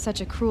Karja have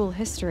such a cruel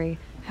history,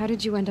 how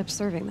did you end up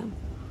serving them?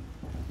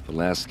 The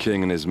last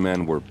king and his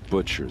men were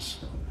butchers.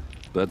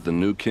 But the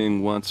new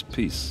king wants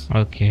peace.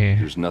 Okay.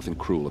 There's nothing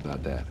cruel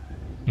about that.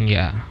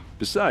 Yeah.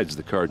 Besides,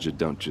 the Karja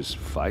don't just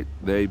fight,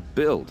 they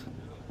build.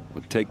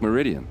 Well, take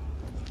Meridian.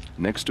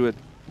 Next to it,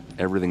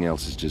 everything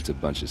else is just a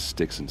bunch of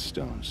sticks and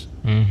stones.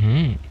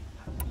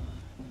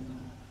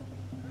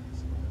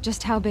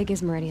 Just how big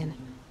is Meridian?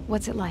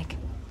 What's it like?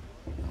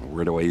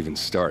 Where do I even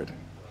start?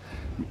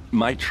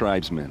 My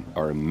tribesmen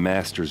are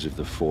masters of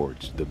the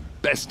forge, the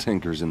best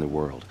tinkers in the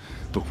world.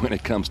 But when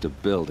it comes to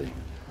building,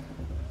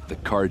 the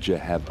Karja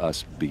have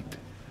us beat.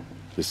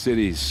 The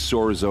city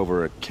soars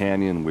over a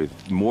canyon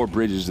with more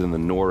bridges than the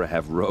Nora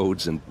have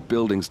roads and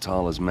buildings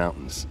tall as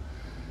mountains.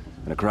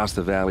 And across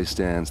the valley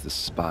stands the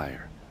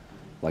spire,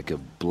 like a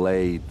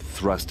blade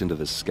thrust into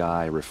the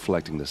sky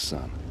reflecting the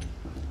sun.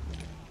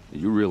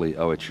 You really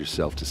owe it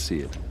yourself to see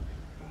it.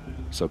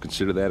 So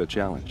consider that a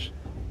challenge.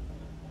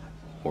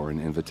 Or an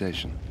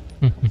invitation.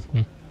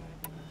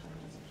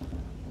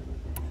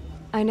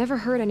 I never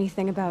heard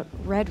anything about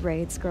Red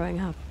Raids growing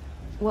up.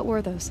 What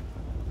were those?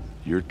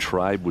 Your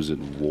tribe was at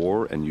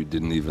war and you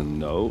didn't even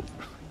know?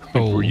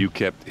 Oh. Were you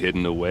kept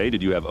hidden away?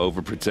 Did you have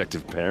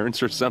overprotective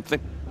parents or something?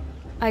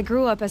 I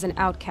grew up as an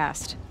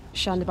outcast,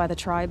 shunned by the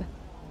tribe.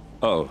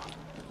 Oh,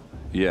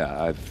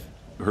 yeah, I've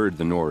heard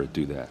the Nora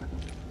do that.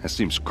 That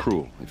seems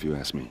cruel, if you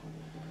ask me.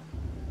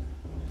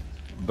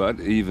 But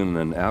even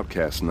an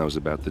outcast knows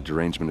about the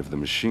derangement of the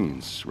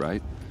machines,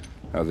 right?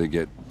 How they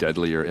get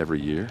deadlier every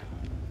year?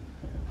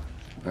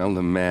 Well,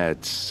 the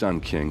mad Sun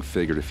King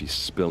figured if he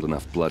spilled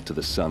enough blood to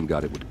the Sun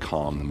God, it would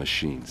calm the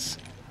machines.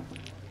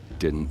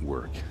 Didn't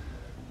work.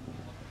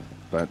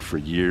 But for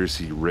years,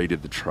 he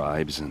raided the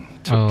tribes and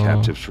took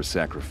captives for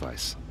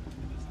sacrifice.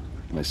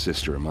 My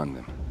sister among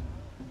them.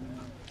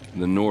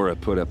 The Nora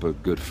put up a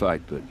good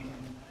fight, but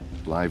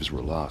lives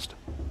were lost.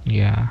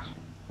 Yeah.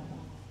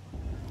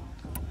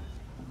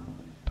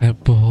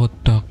 बहुत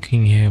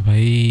talking है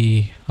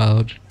भाई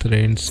और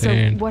trend So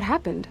से. what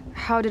happened?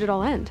 How did it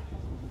all end?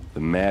 The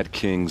Mad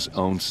King's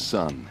own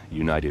son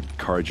united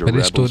Karja पर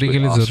rebels story with के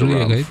लिए जरूरी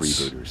है Oseram guys.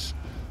 freebooters.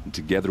 And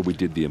together we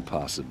did the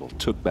impossible,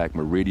 took back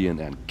Meridian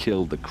and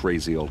killed the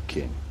crazy old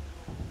king.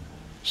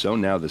 So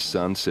now the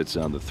son sits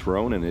on the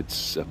throne and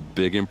it's a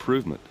big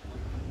improvement.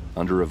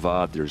 Under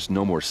Avad, there's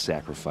no more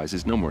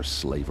sacrifices, no more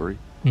slavery.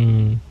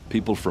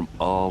 People from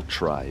all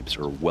tribes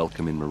are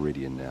welcome in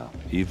Meridian now,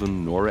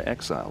 even Nora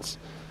exiles.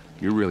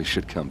 You really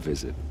should come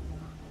visit.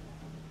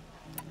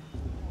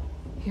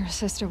 Your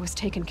sister was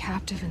taken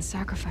captive and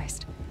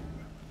sacrificed.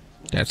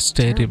 That's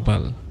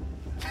terrible.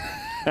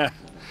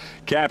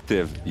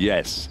 Captive,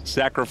 yes.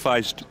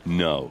 Sacrificed,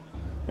 no.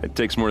 It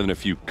takes more than a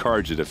few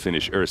Karja to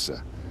finish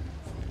Ursa.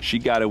 She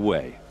got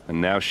away, and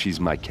now she's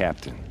my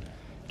captain.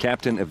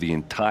 Captain of the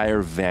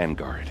entire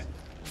Vanguard.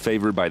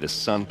 Favored by the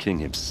Sun King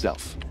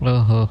himself.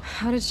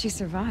 How did she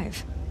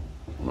survive?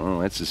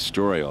 Oh, that's a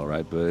story, all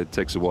right, but it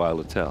takes a while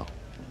to tell.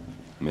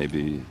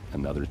 Maybe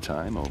another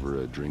time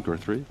over a drink or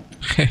three?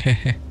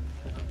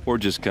 Or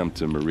just come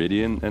to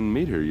Meridian and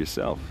meet her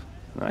yourself.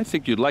 I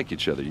think you'd like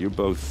each other. You're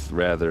both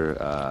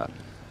rather,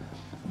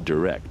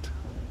 direct.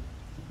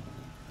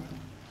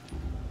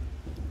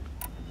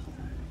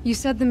 You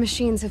said the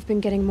machines have been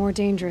getting more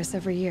dangerous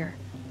every year.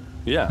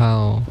 Yeah.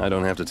 Oh. I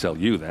don't have to tell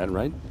you that,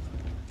 right?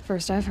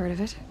 First I've heard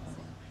of it.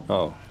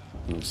 Oh,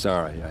 I'm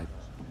sorry. I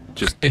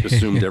just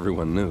assumed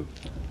everyone knew.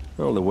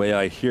 Well, the way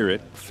I hear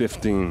it,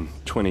 15,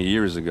 20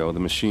 years ago, the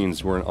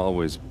machines weren't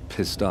always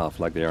pissed off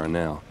like they are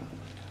now.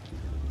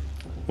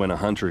 When a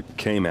hunter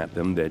came at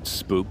them, they'd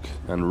spook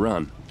and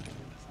run.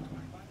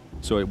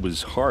 So it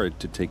was hard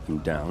to take them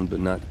down, but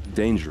not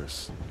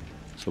dangerous,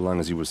 so long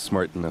as he was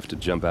smart enough to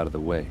jump out of the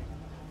way.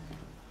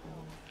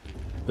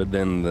 But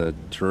then the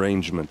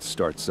derangement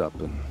starts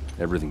up and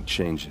everything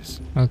changes.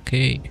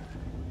 Okay.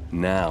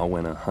 Now,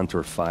 when a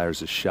hunter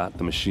fires a shot,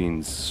 the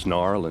machines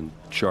snarl and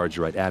charge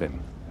right at him.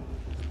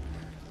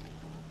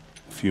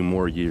 A few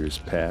more years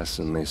pass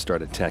and they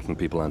start attacking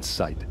people on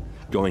sight.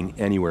 Going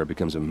anywhere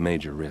becomes a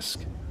major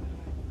risk.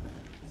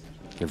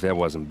 If that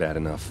wasn't bad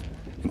enough,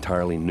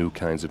 entirely new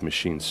kinds of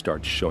machines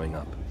start showing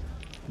up.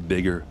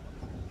 Bigger,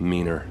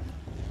 meaner,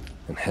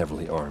 and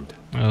heavily armed.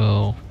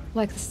 Oh.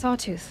 Like the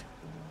Sawtooth.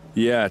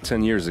 Yeah,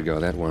 10 years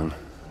ago, that one.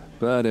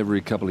 But every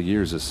couple of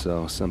years or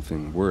so,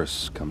 something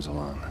worse comes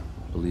along.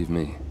 Believe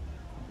me.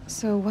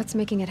 So what's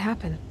making it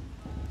happen?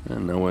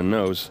 And no one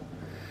knows.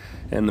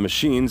 And the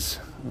machines,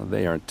 well,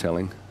 they aren't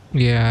telling.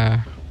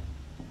 Yeah.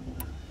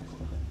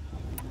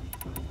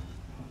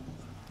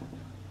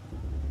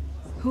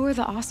 Who are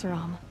the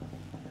Oseram?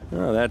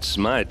 Oh, that's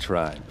my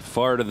tribe,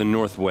 far to the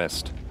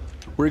northwest.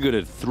 We're good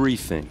at three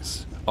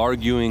things: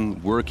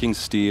 arguing, working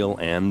steel,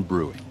 and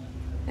brewing.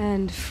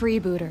 And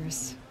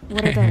freebooters.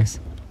 What are those?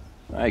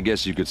 I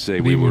guess you could say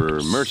we were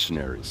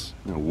mercenaries,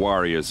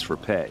 warriors for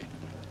pay.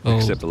 Oh.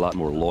 Except a lot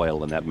more loyal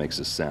than that makes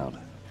us sound.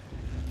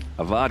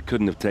 Avad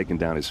couldn't have taken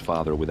down his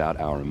father without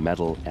our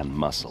metal and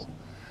muscle.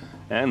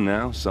 And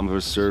now some of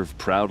us serve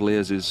proudly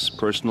as his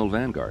personal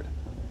vanguard.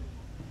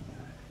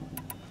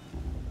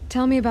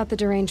 Tell me about the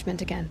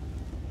derangement again.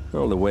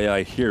 Well, the way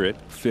I hear it,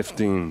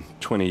 15,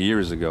 20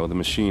 years ago, the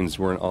machines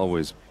weren't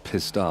always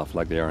pissed off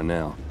like they are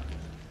now.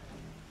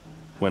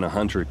 When a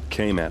hunter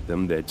came at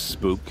them, they'd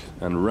spook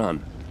and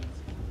run.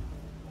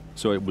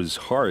 So it was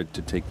hard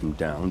to take them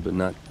down, but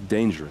not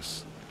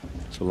dangerous,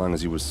 so long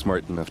as he was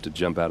smart enough to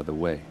jump out of the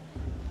way.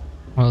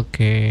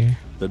 Okay.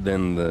 But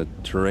then the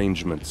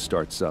derangement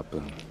starts up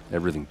and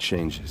everything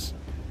changes.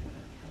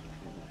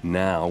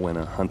 Now, when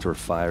a hunter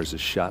fires a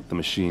shot, the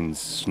machines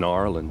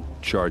snarl and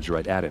charge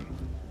right at him.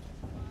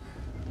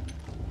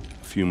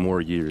 A few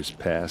more years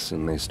pass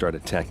and they start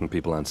attacking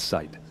people on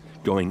sight.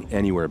 Going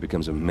anywhere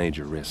becomes a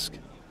major risk.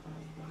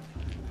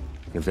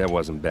 If that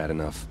wasn't bad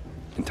enough,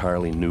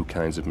 entirely new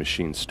kinds of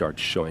machines start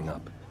showing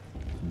up.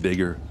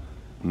 Bigger,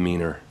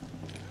 meaner,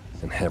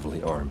 and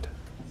heavily armed.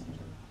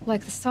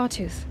 Like the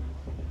Sawtooth?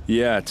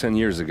 Yeah, 10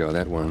 years ago,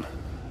 that one.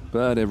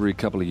 But every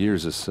couple of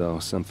years or so,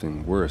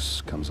 something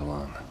worse comes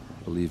along.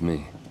 Believe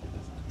me.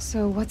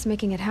 So what's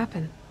making it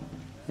happen?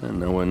 And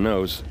no one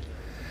knows.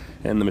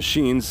 And the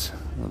machines,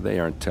 well, they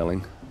aren't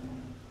telling.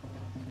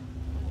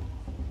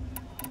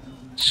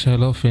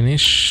 Shall I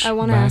finish? I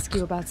want to ask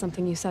you about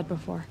something you said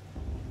before.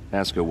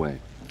 Ask away.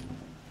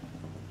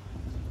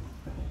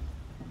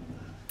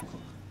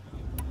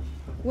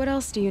 What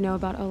else do you know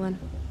about Olin?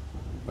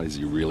 Is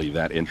he really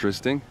that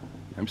interesting?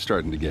 I'm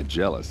starting to get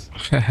jealous.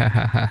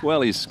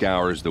 Well, he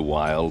scours the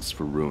wilds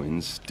for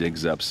ruins,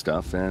 digs up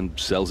stuff, and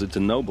sells it to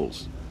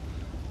nobles.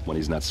 When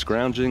he's not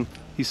scrounging,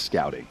 he's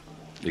scouting.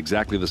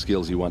 Exactly the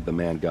skills you want the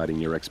man guiding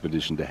your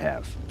expedition to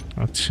have.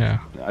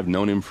 Achha. I've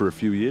known him for a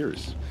few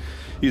years.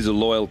 He's a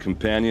loyal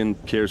companion,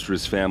 cares for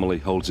his family,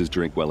 holds his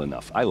drink well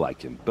enough. I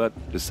like him, but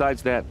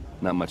besides that,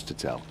 not much to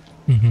tell.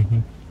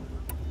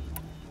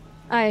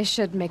 I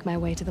should make my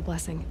way to the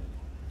blessing.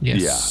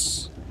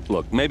 Yes. Yeah.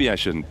 Look, maybe I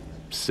shouldn't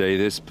say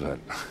this, but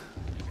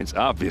it's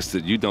obvious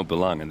that you don't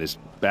belong in this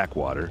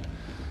backwater.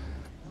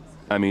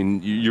 I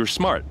mean, you're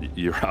smart.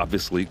 You're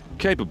obviously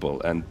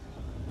capable, and,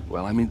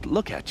 well, I mean,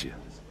 look at you.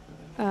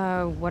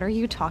 What are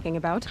you talking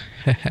about?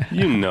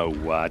 You know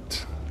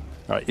what.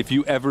 All right, if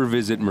you ever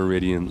visit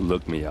Meridian,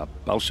 look me up.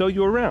 I'll show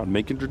you around,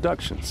 make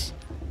introductions.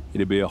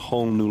 It'll be a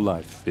whole new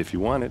life, if you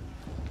want it.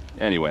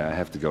 Anyway, I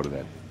have to go to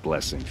that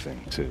blessing thing,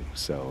 too.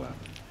 So,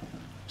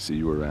 see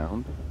you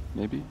around,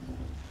 maybe?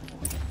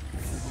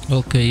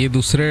 Okay, ये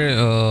दूसरे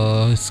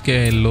इसके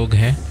लोग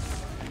हैं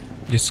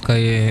जिसका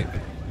ये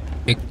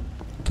एक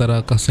तरह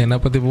का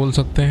सेनापति बोल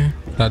सकते हैं,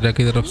 राजा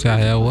की तरफ से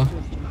आया हुआ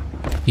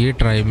ये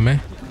ट्राइब में।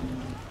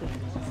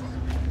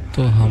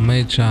 तो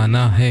हमें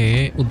जाना है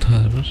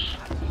उधर।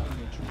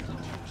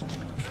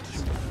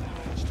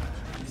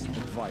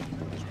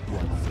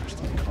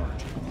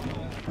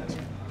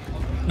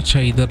 अच्छा,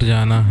 इधर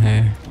जाना है,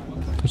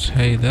 कुछ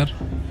है इधर।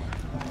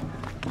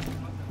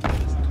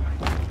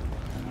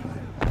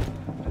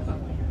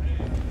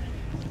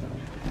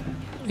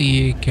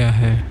 ये क्या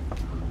है?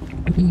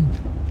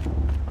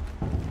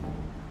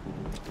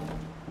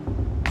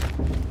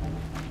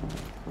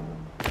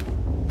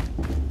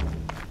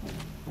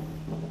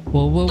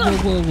 वो वो वो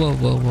वो वो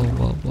वो वो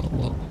वो वो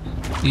वो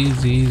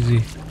इजी इजी।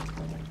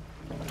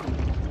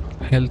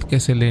 हेल्थ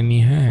कैसे लेनी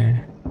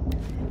है?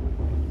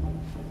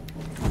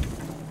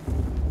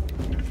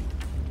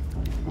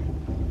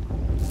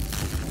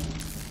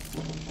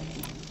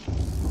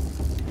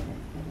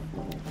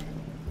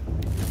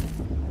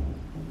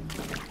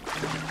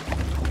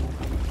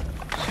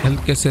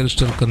 हेल्थ कैसे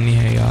रिस्टोर करनी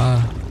है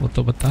यार, वो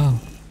तो बताओ।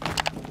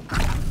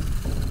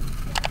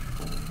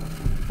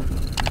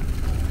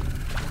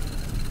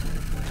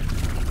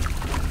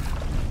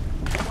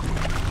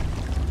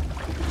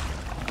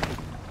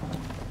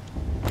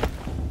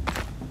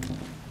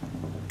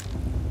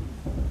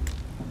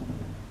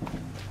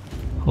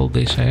 हो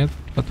गई शायद,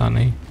 पता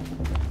नहीं।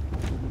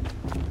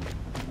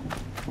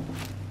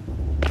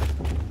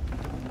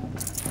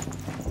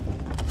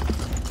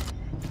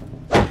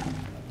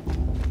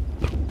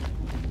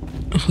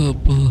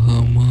 अब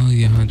हम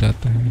यहाँ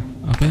जाते हैं।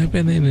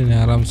 अबे नहीं नहीं,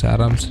 आराम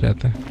से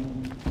जाते हैं।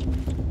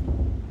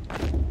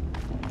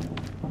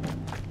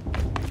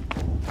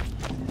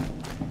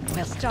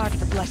 We'll start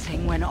the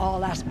blessing when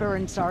all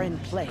aspirants are in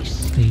place.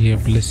 ये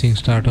ब्लेसिंग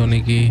स्टार्ट होने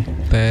की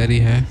तैयारी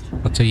है।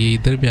 अच्छा, ये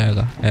इधर भी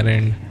आएगा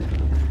errand.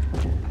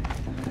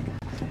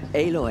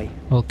 Aloy.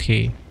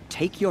 Okay.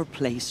 Take your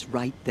place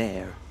right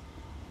there.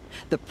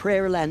 The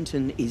prayer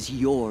lantern is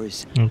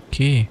yours.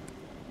 Okay.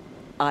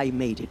 I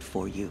made it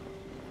for you.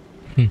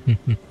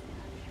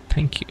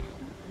 Thank you.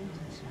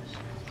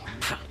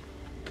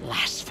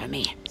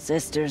 Blasphemy.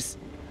 Sisters.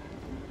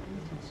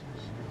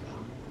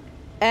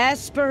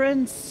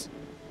 Aspirants,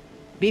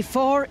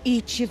 before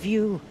each of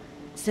you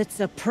sits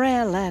a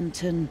prayer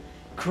lantern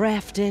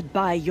crafted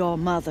by your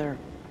mother.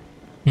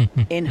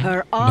 In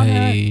her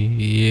honor,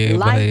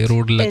 light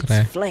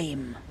its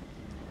flame.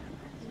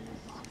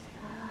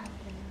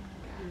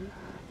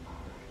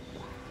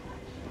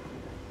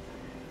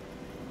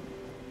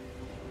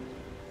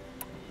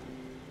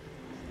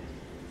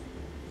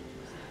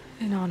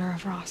 In honor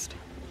of Rost,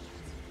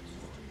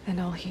 and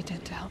all he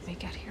did to help me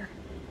get here.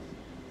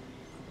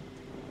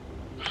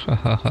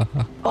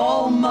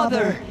 Oh,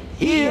 Mother,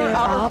 hear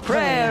our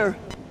prayer.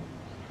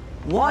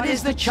 What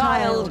is the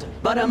child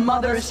but a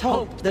mother's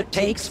hope that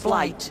takes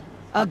flight?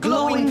 A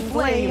glowing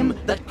flame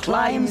that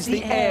climbs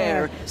the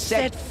air,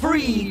 set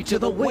free to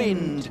the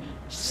wind,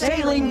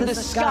 sailing the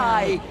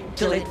sky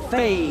till it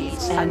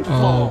fades and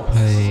falls.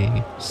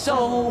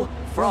 So,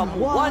 from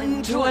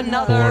one to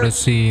another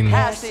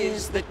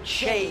passes the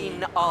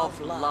chain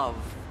of love.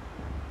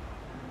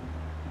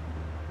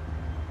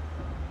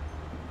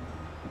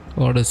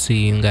 What a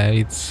scene,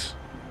 guys.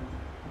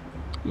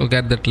 Look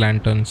at the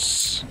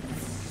lanterns.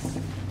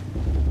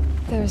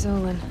 There's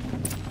Olin.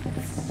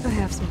 I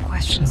have some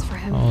questions for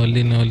him.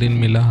 Olin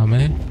मिला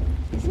हमें।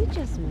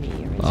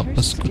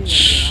 वापस कुछ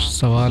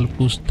सवाल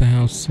पूछते हैं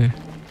उससे।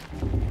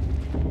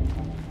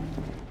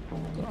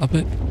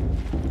 अबे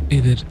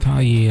इधर था,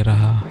 ये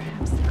रहा।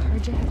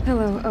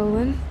 Hello,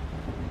 Olin.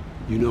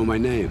 You know my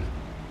name?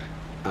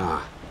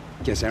 Ah,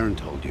 guess Aaron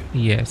told you.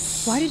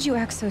 Yes. Why did you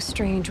act so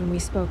strange when we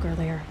spoke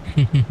earlier?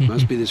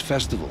 Must be this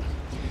festival.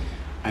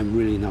 I'm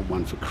really not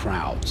one for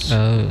crowds.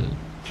 Oh.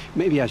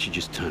 Maybe I should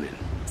just turn in.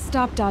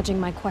 Stop dodging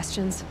my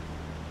questions.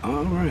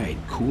 All right,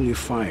 cool your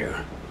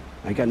fire.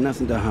 I got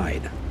nothing to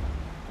hide.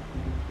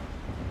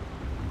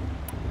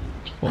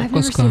 I've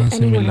never seen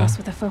anyone else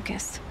with a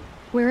focus.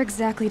 Where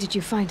exactly did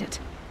you find it?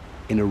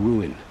 In a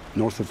ruin,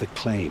 north of the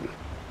Claim.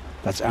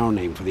 That's our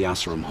name for the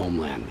Asuram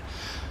homeland.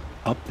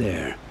 Up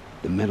there,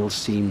 the metal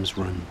seams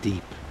run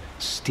deep.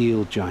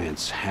 Steel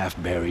giants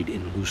half buried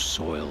in loose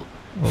soil.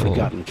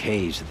 Forgotten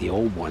caves that the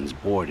old ones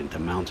bored into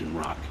mountain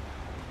rock.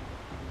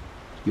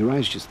 Your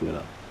eyes just lit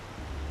up.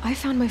 I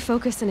found my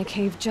focus in a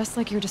cave just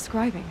like you're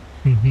describing.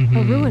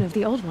 A ruin of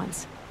the old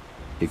ones.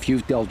 If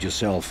you've delved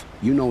yourself,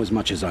 you know as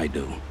much as I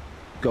do.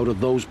 Go to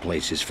those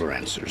places for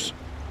answers.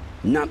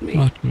 Not me.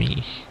 Not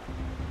me.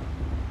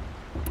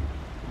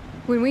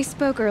 When we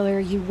spoke earlier,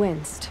 you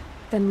winced,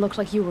 then looked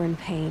like you were in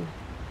pain.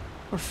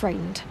 Or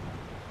frightened.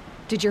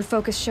 Did your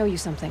focus show you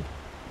something?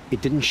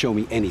 It didn't show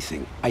me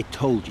anything. I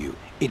told you.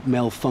 It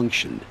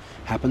malfunctioned.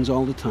 Happens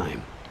all the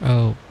time.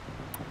 Oh.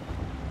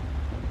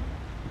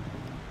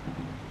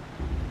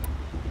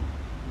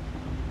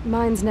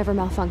 Mine's never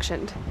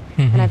malfunctioned.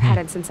 And I've had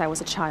it since I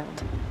was a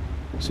child.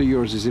 So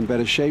yours is in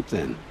better shape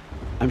then?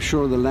 I'm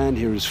sure the land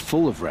here is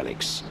full of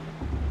relics.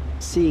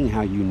 Seeing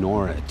how you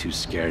Nora are too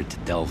scared to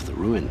delve the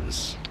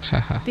ruins.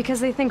 Because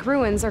they think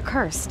ruins are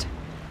cursed.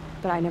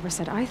 But I never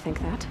said I think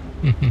that.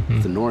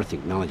 If the North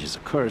acknowledges a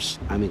curse,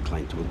 I'm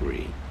inclined to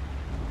agree.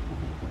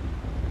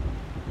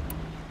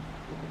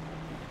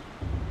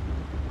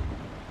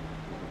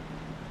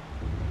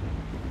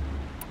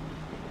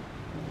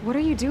 What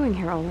are you doing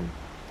here, Olin?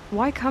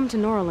 Why come to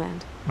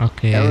Noraland?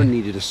 Okay. Aaron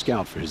needed a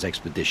scout for his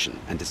expedition,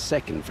 and a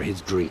second for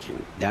his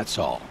drinking. That's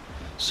all.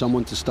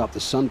 Someone to stop the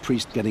Sun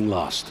Priest getting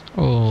lost.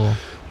 Oh.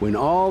 When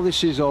all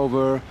this is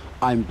over,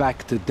 I'm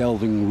back to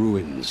delving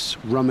ruins,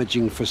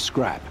 rummaging for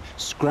scrap,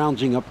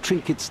 scrounging up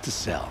trinkets to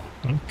sell.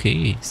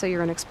 Okay. So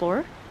you're an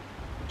explorer?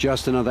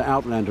 Just another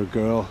Outlander,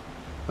 girl.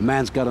 A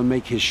man's gotta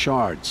make his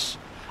shards.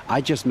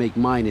 I just make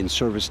mine in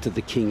service to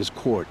the King's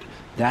court.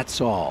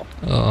 That's all.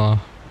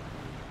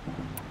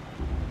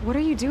 What are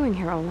you doing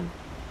here, Olin?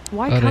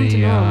 Why come to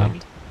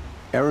Noraland?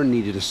 Aaron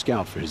needed a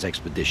scout for his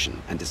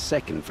expedition, and a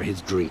second for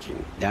his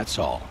drinking. That's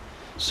all.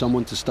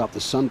 Someone to stop the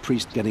Sun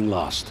Priest getting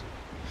lost.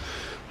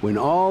 When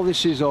all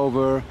this is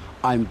over,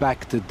 I'm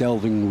back to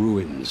delving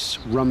ruins,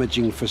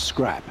 rummaging for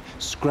scrap,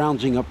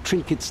 scrounging up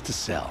trinkets to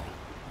sell.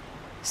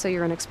 So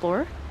you're an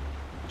explorer?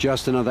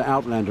 Just another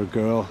Outlander,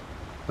 girl.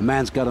 A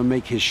man's gotta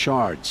make his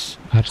shards.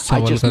 Her I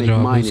सवाल just का make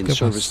जवाब mine in उसके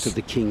service pass. to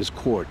the King's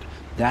court.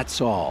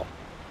 That's all.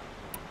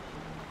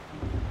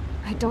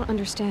 I don't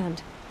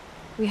understand.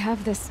 We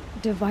have this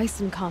device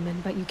in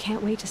common, but you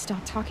can't wait to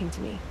stop talking to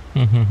me.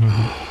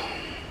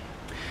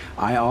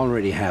 I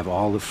already have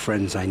all the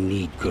friends I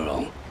need,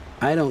 girl.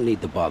 I don't need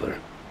the bother.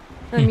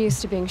 I'm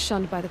used to being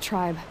shunned by the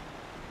tribe.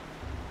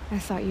 I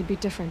thought you'd be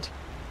different.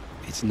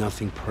 It's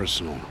nothing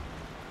personal.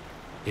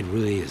 It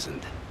really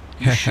isn't.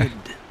 You should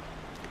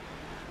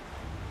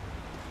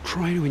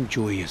try to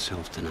enjoy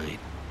yourself tonight.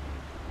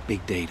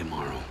 Big day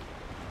tomorrow.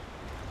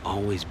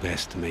 Always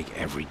best to make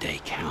every day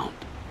count.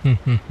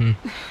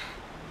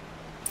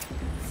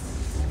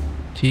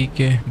 ठीक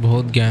है,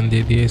 बहुत ज्ञान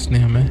दे दिया इसने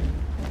हमें,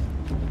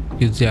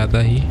 कुछ ज़्यादा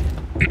ही।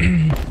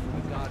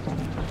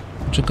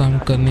 जो काम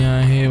करने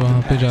आए हैं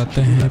वहाँ पे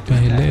जाते हैं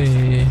पहले।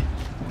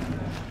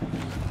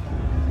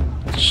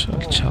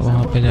 अच्छा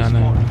वहाँ पे जाना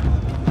है।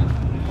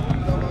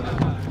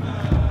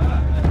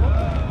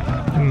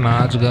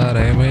 नाच गा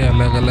रहे भाई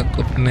अलग अलग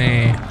अपने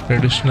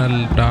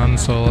ट्रेडिशनल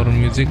डांस और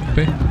म्यूज़िक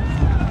पे।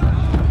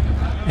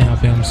 यहाँ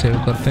पे हम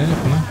सेव करते हैं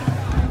अपना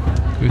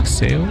क्विक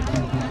सेव।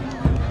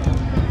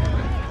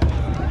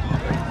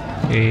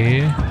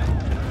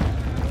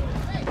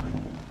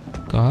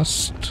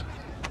 कास्ट।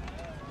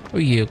 और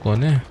ये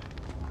कौन है?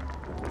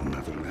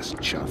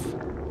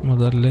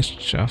 Motherless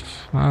chuff.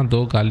 हाँ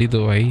दो गाली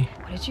दो भाई।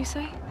 What did you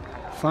say?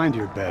 Find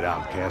your bed,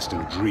 outcast,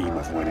 and dream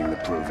of winning the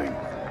proving.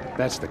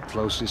 That's the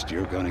closest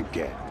you're gonna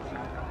get.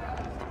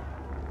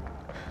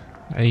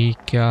 आई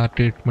क्या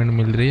ट्रीटमेंट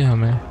मिल रही है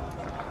हमें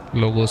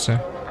लोगों से?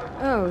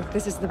 Oh,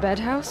 this is the bed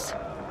house?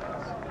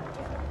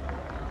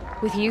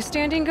 With you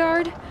standing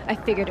guard, I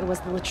figured it was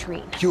the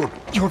latrine.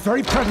 You're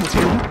very present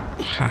here.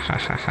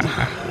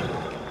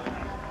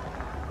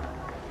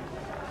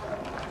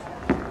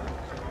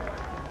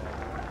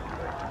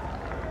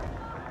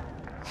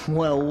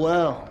 Well,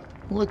 well.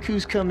 Look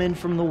who's come in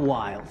from the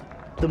wild.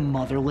 The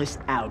motherless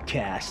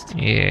outcast.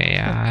 Yeah,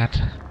 यार।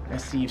 I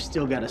see you've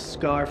still got a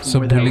scar from सब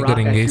where that भूली rock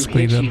करेंगे I इसको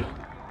threw hit इधर। you.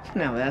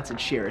 Now that's a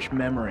cherished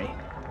memory.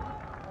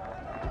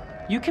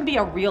 You can be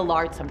a real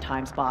lard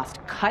sometimes, boss.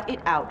 Cut it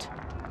out.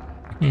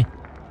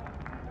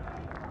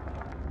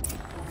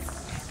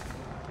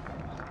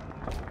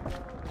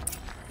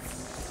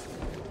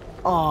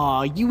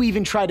 Aw, you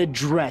even try to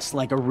dress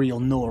like a real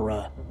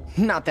Nora.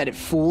 Not that it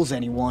fools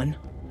anyone.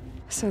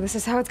 So this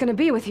is how it's gonna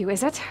be with you,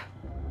 is it?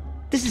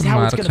 This is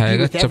how it's gonna be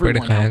with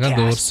everyone,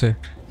 outcast. से।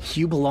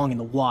 You belong in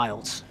the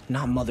wilds,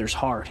 not Mother's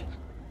heart.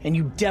 And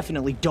you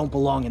definitely don't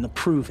belong in the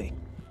proving.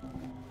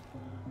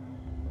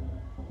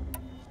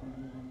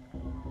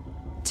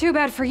 Too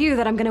bad for you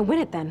that I'm gonna win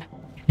it then.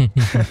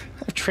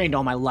 I've trained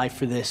all my life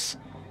for this.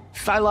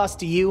 If I lost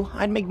to you,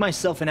 I'd make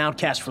myself an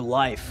outcast for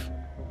life.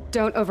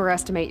 Don't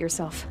overestimate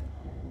yourself.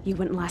 You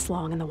wouldn't last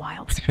long in the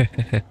wilds.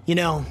 You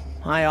know,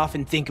 I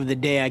often think of the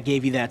day I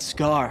gave you that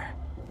scar.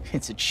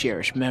 It's a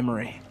cherished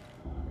memory.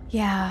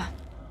 Yeah,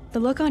 the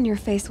look on your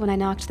face when I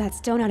knocked that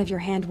stone out of your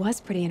hand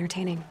was pretty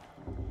entertaining.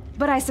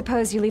 But I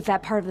suppose you leave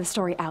that part of the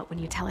story out when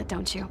you tell it,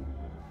 don't you?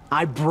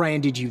 I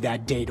branded you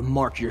that day to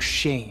mark your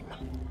shame.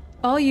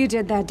 All you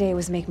did that day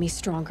was make me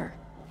stronger.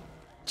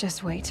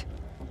 Just wait.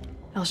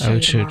 I'll show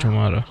you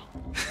tomorrow.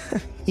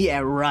 Yeah,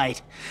 right.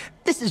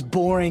 This is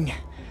boring.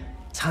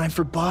 Time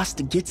for boss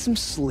to get some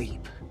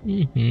sleep.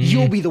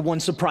 You'll be the one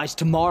surprised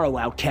tomorrow,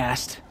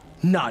 outcast.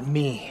 Not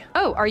me.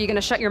 Oh, are you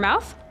gonna shut your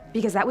mouth?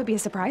 Because that would be a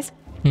surprise.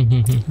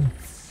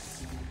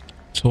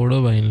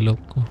 छोड़ो भाई इन लोग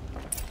को।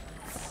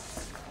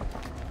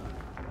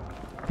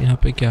 यहाँ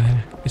पे क्या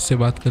है? इससे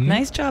बात करनी?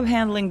 Nice job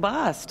handling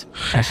Bast.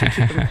 I should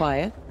keep him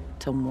quiet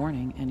till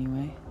morning,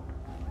 anyway.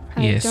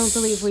 I don't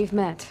believe we've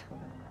met.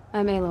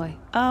 I'm Aloy.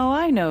 Oh,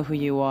 I know who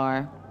you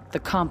are. The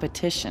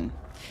competition.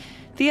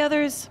 The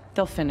others,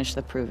 they'll finish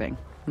the proving.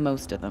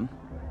 Most of them.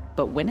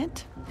 But win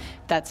it?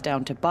 That's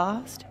down to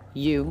Bast,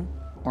 You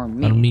or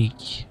me? Or me.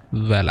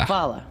 Vala.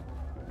 Vala.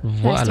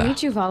 Nice to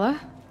meet you, Vala.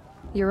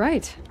 You're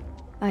right.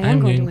 I am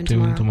going to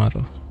win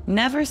tomorrow.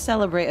 Never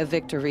celebrate a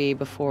victory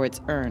before it's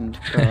earned,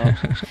 girl.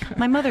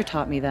 My mother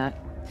taught me that.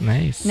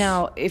 Nice.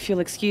 Now, if you'll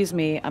excuse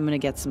me, I'm gonna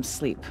get some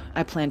sleep.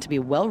 I plan to be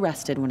well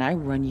rested when I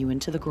run you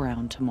into the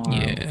ground tomorrow.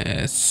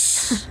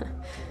 Yes.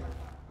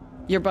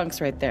 Your bunk's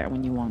right there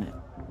when you want it.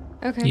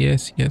 Okay.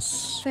 Yes,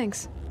 yes.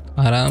 Thanks.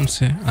 आराम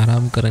से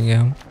आराम करेंगे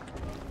हम.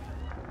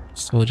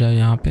 सो जाओ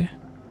यहाँ पे.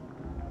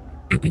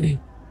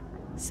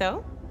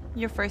 So,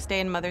 your first day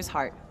in Mother's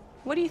heart.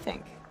 What do you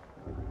think?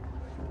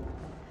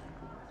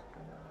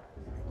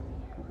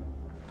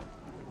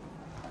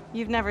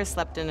 You've never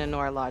slept in a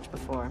Nora lodge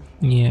before.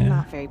 Yeah.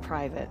 Not very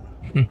private.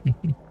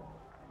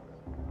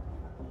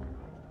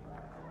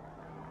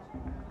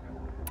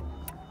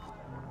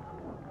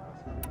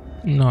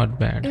 Not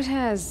bad. It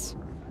has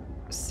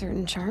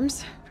certain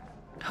charms.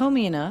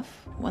 Homey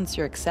enough, once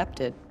you're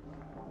accepted.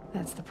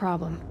 That's the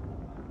problem.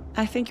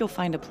 I think you'll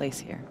find a place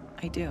here.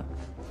 I do.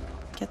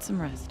 Get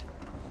some rest.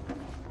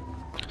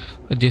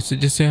 जैसे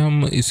जैसे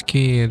हम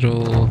इसके जो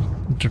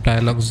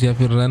dialogues या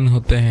फिर run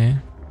होते हैं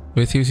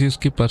वैसे वैसे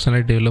उसकी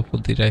पर्सनैलिटी डेवलप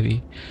होती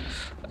रहेगी.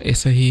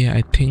 ऐसा ही है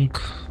I think.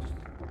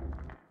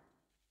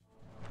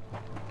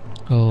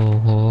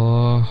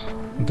 Oh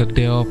the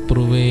day of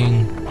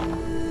proving.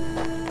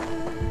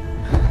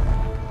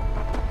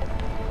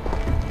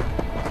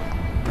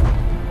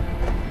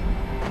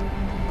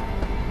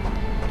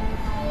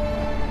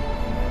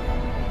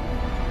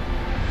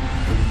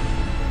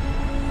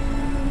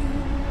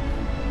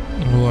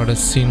 What a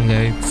scene,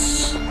 guys.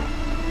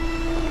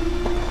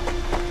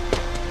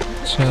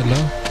 चलो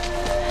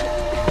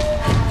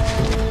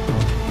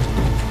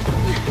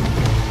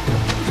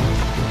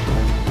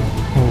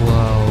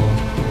वाओ.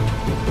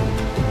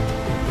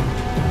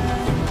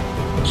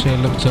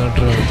 चलो चढ़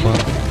रहे ऊपर.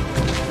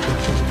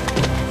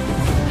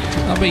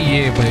 अबे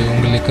ये भाई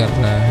उंगली कर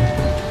रहा है.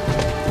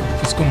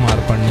 इसको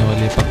मार पड़ने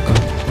वाली है पक्का.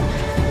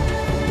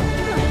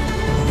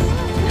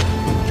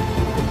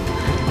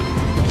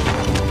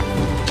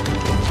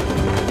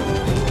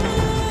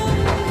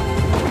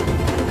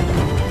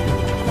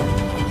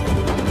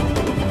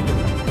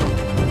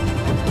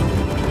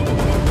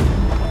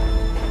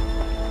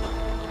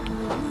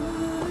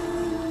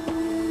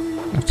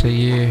 अच्छा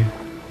ये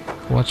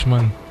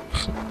watchman.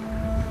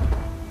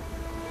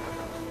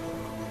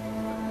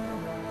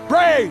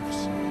 Braves,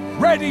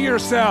 ready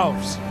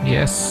yourselves.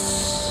 Yes.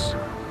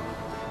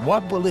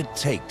 What will it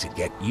take to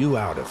get you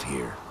out of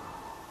here?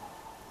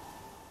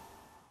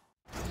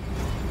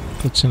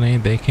 कुछ नहीं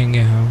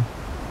देखेंगे हम.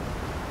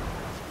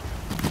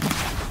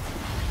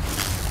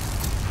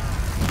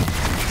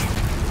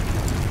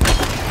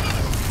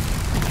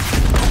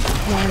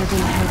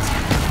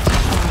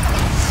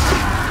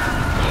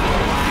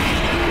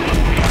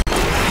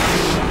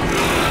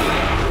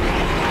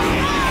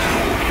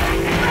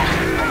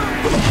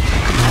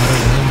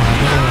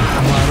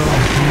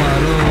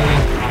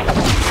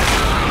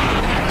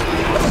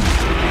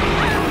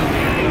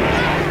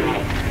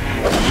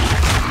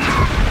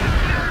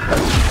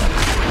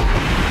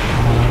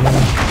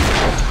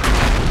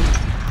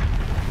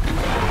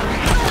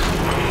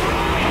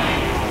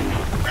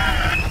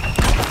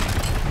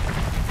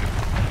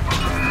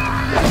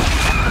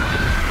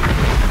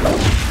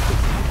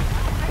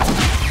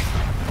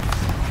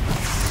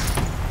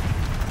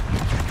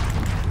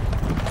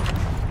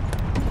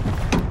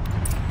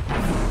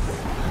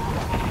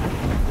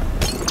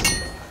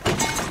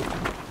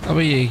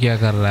 अबे ये क्या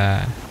कर रहा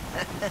है?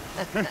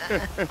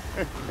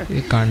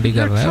 ये कांडी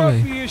कर रहा है भाई.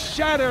 Your trophy is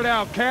shattered,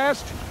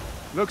 outcast.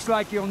 Looks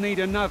like you'll need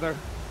another.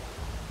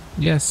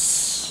 Yes.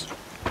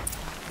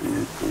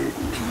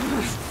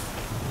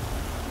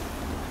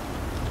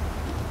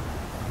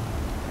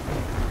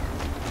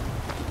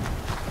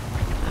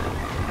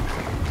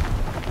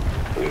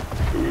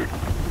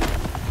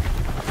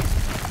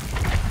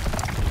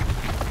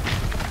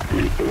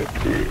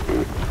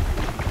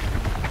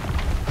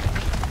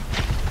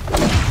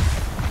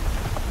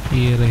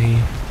 ये रही.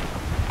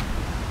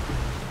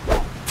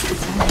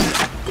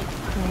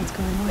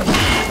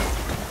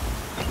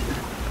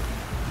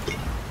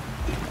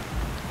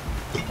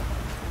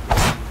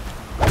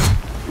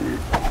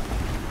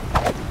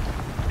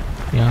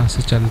 यहाँ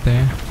से चलते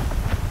हैं.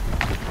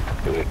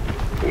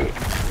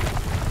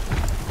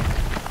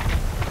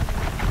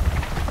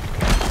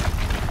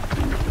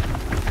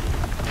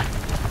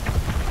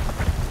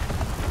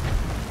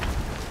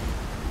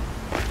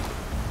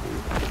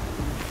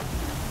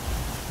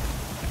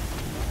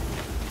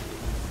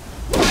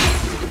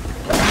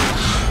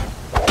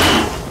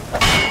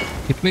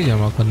 कितनी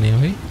जमा करनी है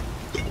भाई?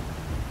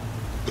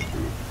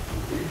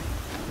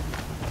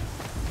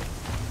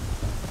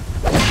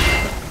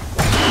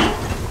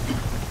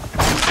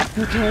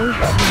 Okay,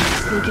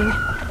 sneaking.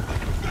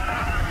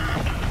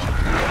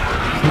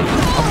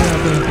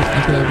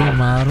 अबे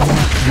मारो.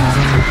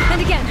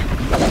 And again.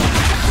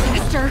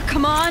 Faster,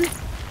 come on.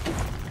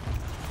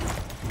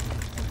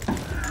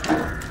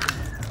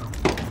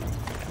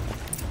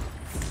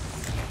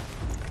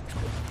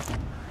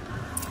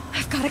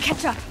 I've got to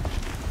catch up.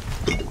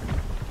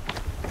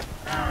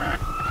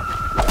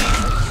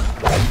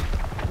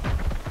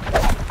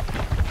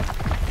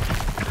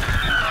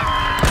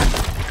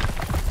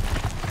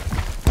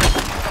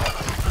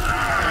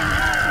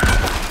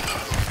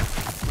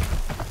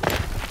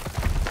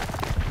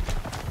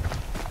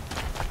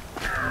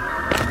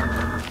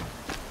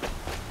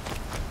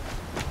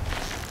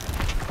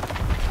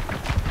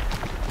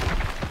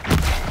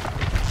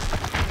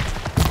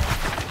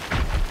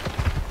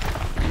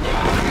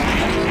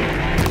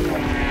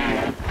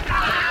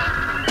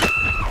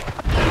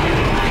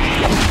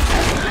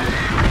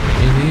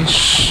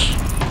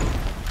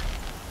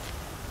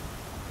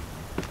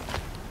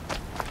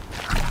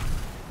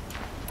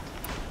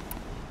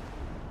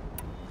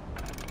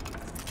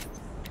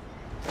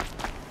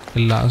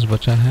 Last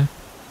बचा है।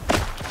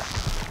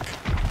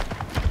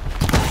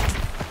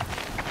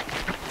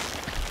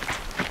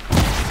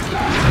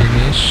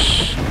 फिनिश।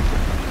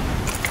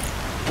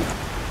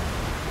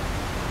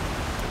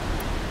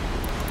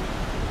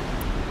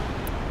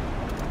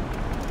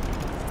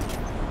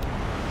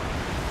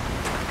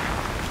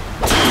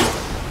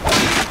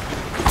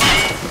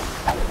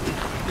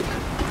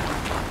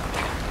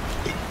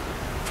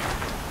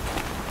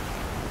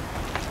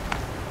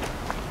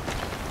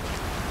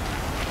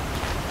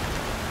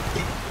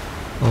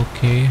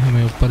 ओके,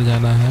 हमें ऊपर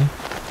जाना है।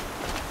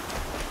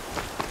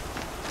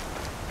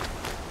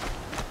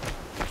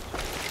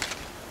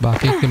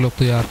 बाकी के लोग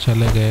तो यार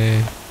चले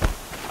गए।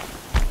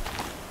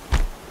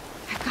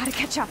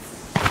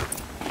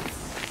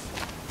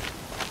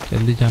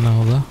 जल्दी जाना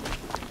होगा।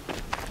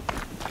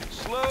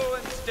 Slow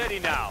and steady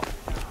now.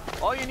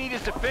 All you need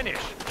is to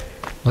finish.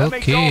 That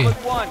makes all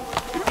but one.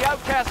 Is the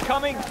outcast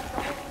coming?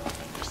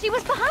 She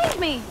was behind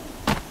me.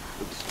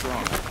 Looks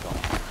strong.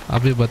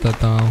 अभी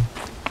बताता हूँ।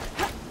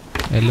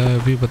 एलो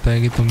अभी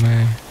बताएगी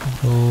तुम्हें।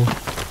 तो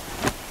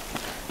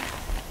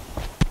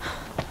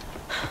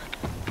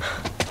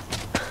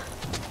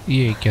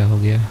ये क्या हो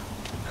गया?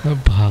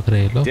 अब भाग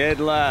रहे लोग। Dead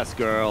last,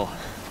 girl.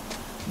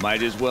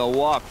 Might as well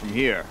walk from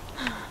here.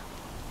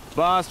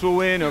 Boss will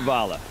win,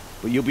 Orvala,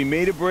 but you'll be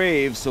made a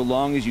brave so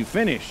long as you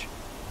finish.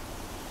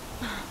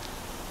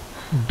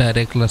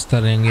 Direct रास्ता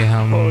रहेंगे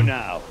हम। Oh,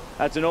 now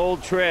that's an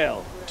old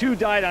trail. 2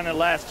 died on it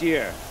last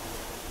year.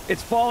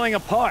 It's falling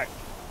apart.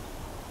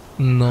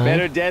 No.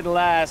 Better dead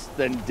last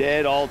than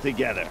dead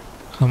altogether.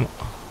 हम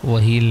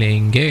वही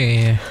लेंगे।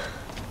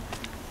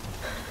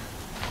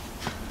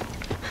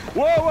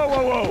 Whoa, whoa,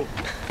 whoa, whoa!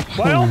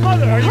 My old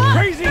mother, are you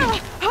crazy?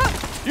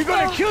 You're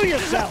gonna kill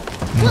yourself!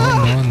 No,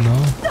 no, no.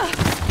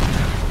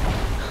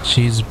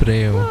 She's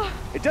brave.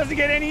 It doesn't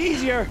get any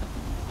easier.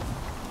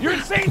 You're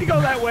insane to go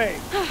that way.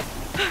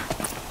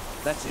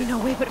 That's it. No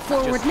way but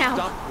forward Just now.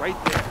 Stop right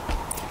there.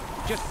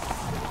 Just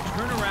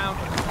turn around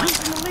and use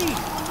the lead.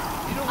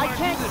 I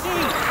can't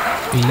see.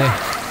 ले।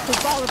 The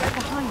ball right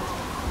behind.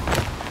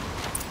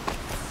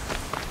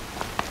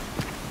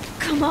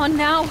 Come on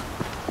now.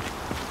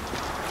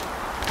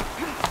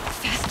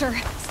 Faster.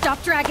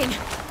 Stop dragging.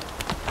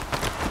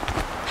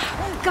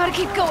 Gotta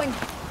keep going.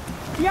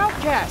 The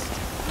outcast.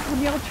 On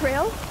the old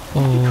trail?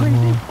 Oh.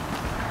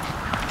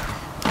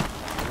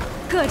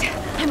 Good.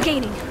 I'm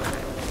gaining.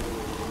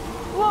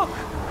 Look!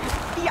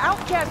 The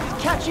outcast is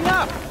catching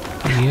up.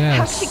 Yes.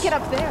 How did she get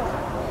up there?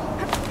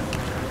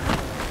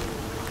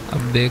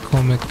 अब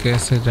देखो मैं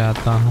कैसे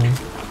जाता हूँ।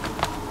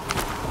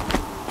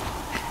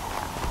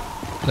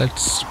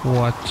 Let's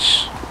watch.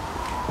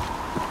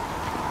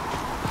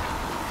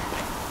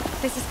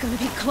 This is gonna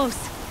be close.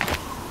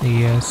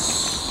 Yes.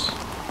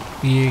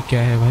 ये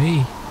क्या है भाई?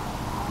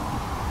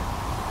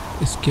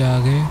 इसके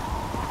आगे।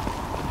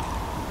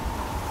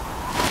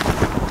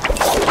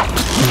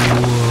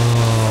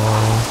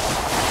 Wow.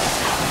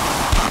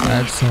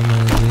 That's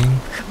amazing.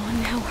 Come on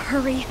now,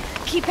 hurry.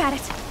 Keep at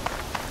it.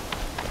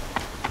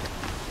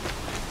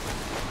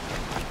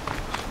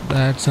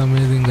 That's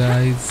amazing,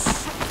 guys.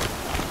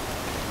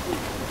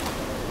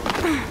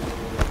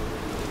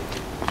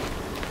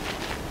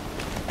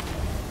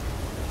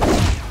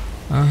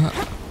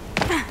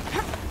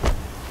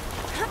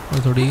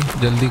 थोड़ी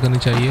जल्दी करनी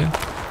चाहिए।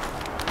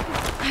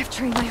 I've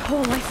trained my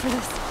whole life for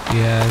this.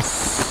 Yes.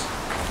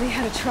 They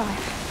had a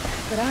tribe,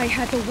 but I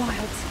had the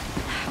wilds.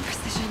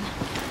 Precision,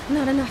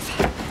 not enough.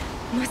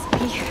 Must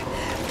be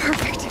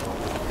perfect.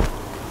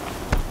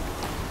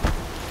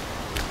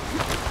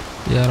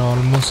 We are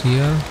almost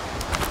here.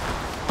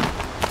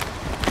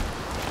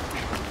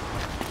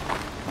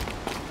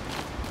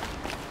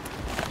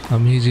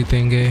 हम ही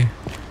जीतेंगे।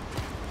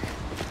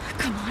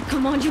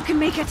 Come on, you can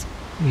make it.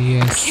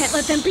 Yes. Can't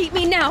let them beat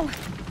me now.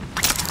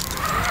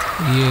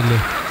 ये ले।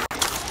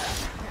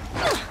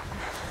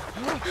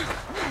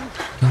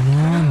 Come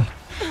on.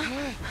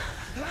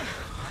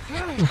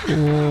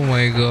 Oh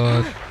my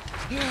God.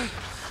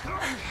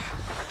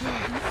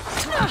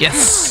 Yes.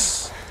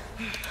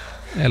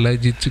 Alloy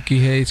जीत चुकी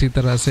है इसी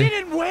तरह से। She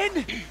didn't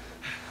win.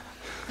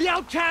 The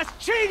outcast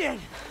cheated.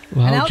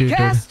 Wow, An cheated.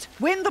 outcast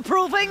win the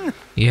proving?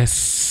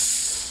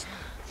 Yes.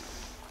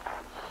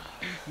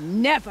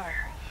 Never.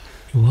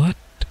 What?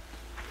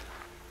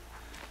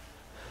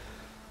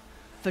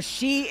 For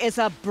she is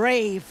a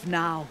brave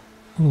now.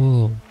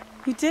 Oh.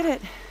 You did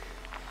it.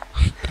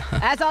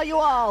 As are you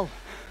all.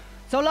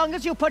 So long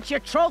as you put your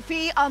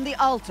trophy on the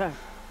altar.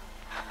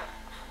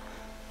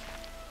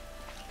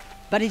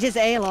 But it is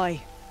Aloy.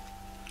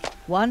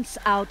 Once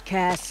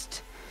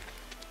outcast,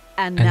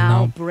 and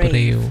now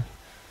brave.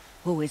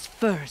 Who is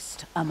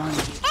first among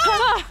you.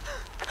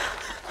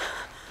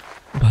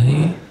 भाई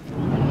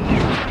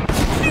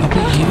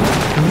अबे ये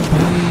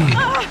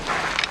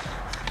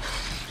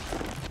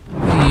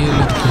भाई ये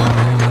लोग कौन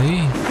है भाई?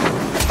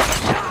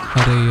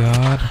 अरे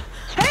यार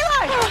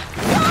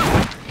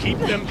Keep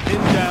them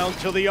pinned down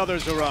till the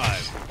others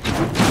arrive.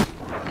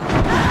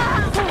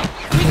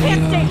 We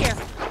can't stay here.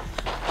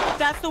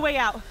 That's the way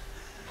out.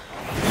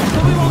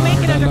 But we won't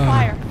make it under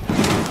fire.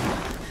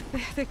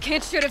 They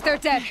can't shoot if they're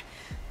dead.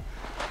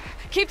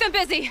 Keep them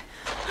busy.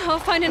 I'll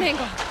find an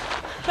angle.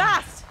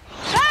 Fast!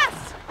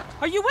 Fast!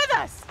 Are you with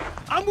us?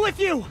 I'm with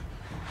you.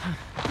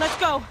 Let's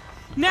go.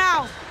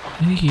 Now.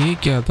 ये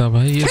क्या था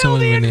भाई? ये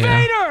समझ में नहीं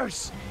आया.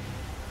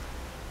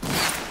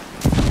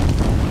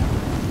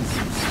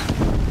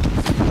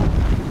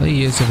 भाई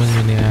ये समझ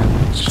में नहीं आया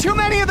कुछ. Too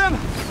many of them.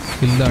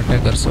 Kill the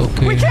attackers.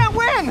 Okay. We can't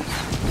win.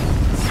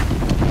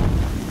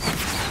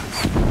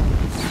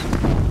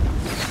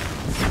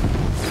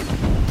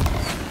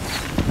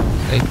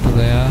 एक तो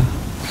गया.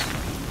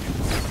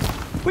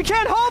 We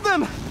can't hold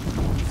them.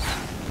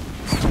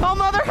 Oh,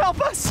 Mother, help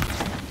us.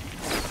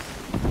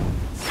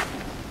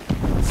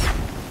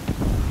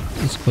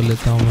 इसको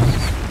लेता हूँ मैं.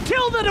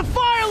 Kill the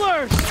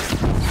defilers.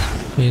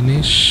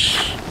 Finish.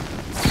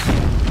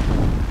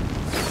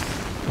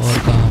 और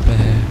कहाँ पे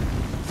है?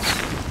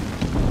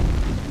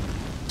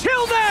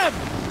 Kill them.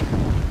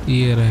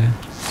 ये रहे.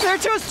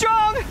 They're too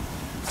strong.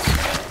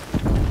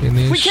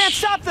 Finish. We can't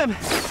stop them.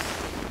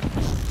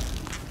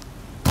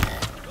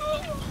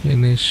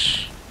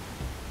 Finish.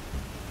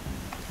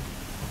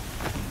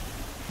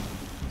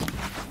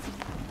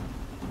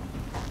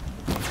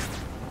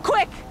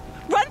 Quick!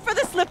 Run for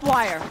the slip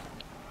wire.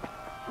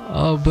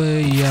 अबे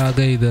ये आ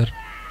गए इधर.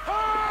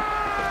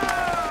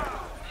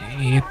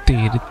 ये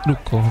तेरे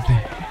रुको अबे.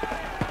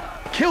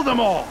 Kill them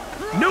all.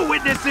 No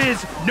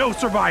witnesses, no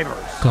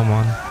survivors. Come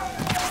on.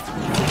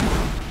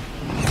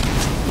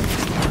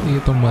 ये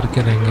तो मर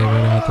के रहेंगे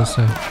मेरे हाथों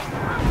से.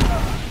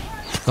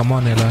 Come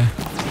on, Aloy.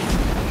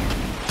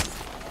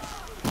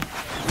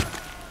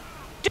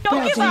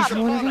 Don't give up.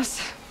 One of us.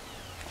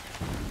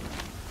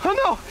 Oh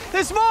no,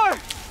 there's more.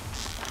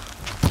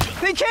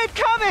 They keep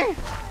coming.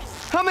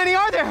 How many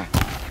are there?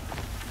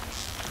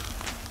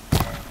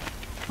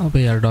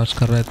 अबे यार डॉज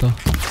कर रहा है तो.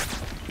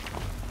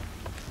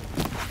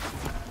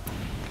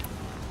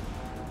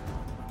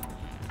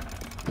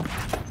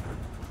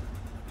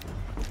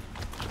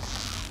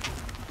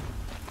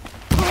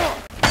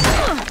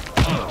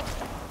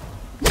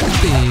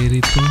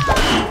 तेरी तो.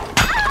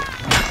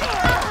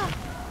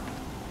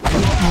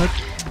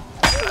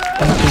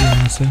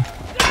 यहाँ से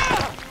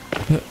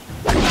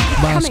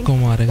बास को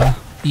मारेगा.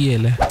 ये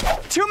ले.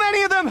 Too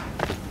many of them.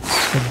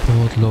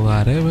 बहुत लोग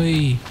आ रहे हैं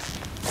भाई.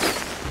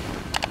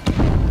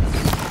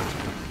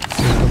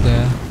 ये तो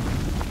गया.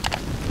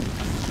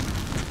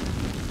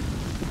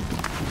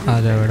 आ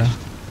जा बेटा.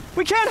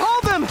 We can't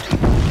hold them.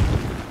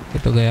 ये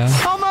तो गया.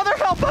 Oh, Mother,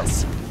 help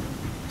us.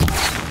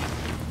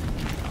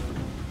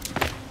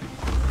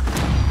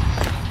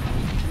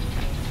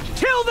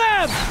 Kill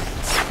them.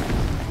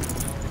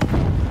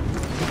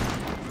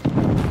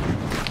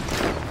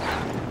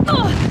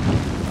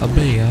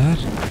 अबे यार.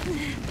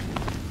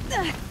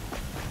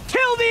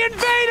 Kill the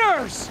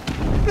invaders.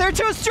 They're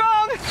too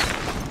strong.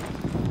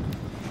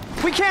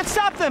 We can't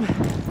stop them.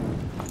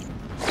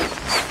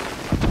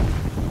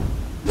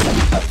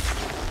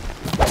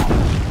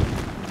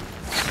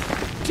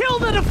 Kill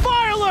the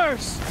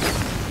defilers.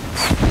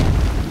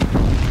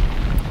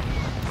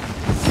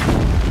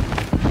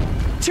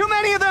 Too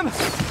many of them.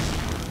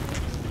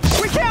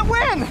 We can't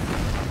win.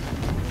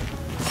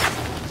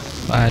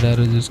 Fire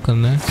resist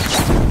करना है.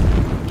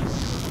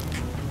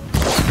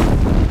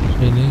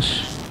 Finish.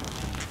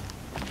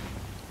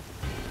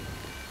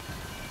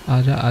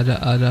 आजा आजा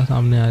आजा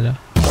सामने आजा.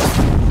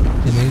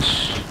 फिनिश.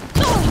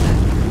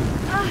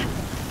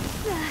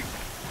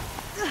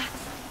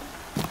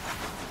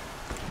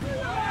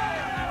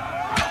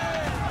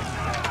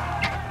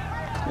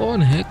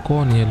 कौन है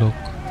कौन ये लोग?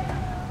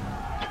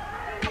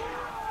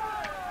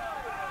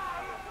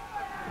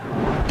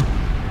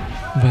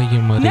 भाई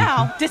ये मरे. Now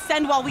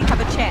descend while we have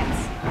a chance.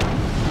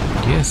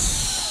 Yes.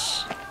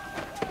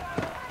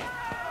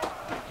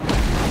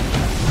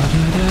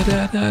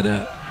 आजा.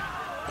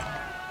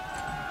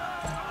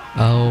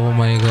 Oh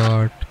my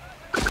God.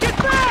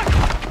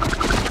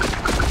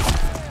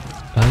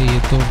 भाई ये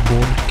तो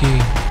बोल्ट की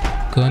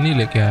गन ही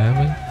लेके आया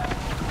भाई.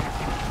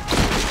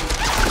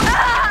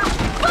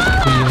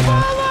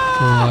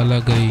 वाला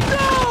गई.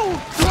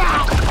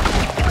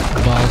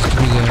 बास्ट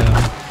भी गया.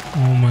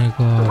 Oh my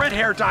God. Red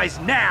hair dies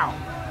now.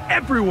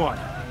 Everyone,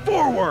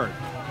 forward.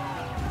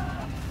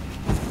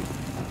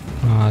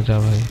 आजा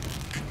भाई.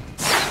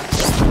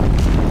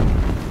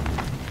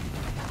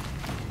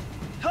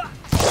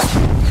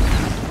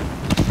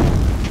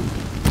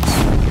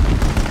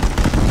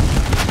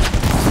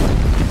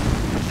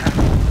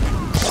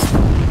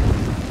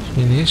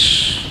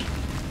 Finish.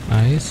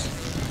 Nice.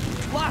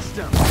 Blast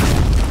him.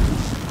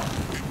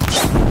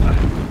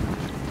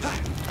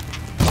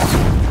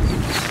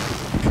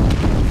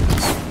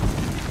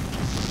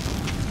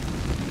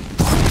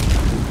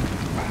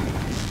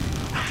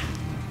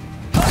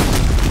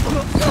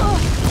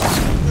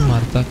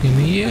 मरता क्यों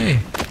नहीं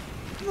है?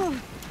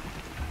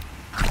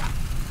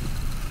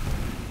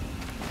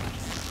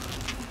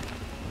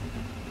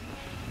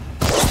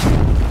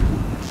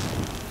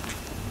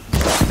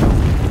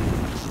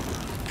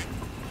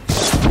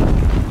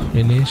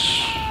 Finish.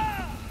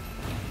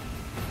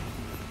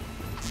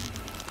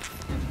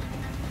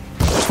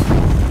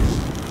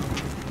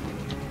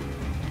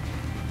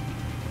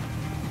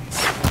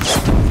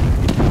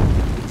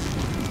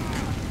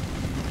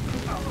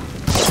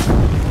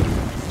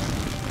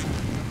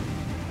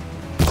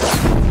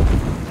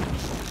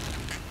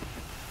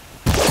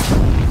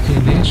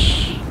 Finish.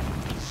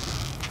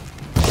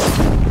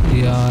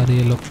 यार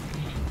ये लोग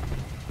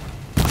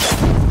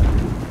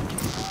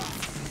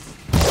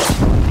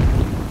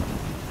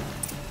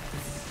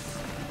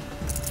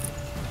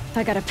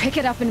I gotta pick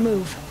it up and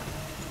move.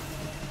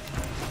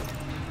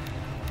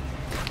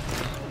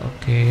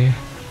 Okay.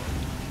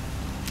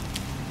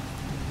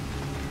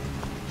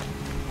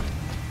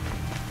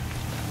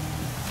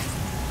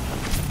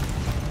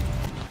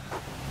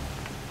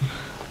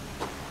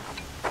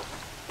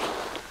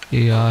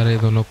 यार ये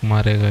दोनों को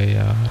मारे गए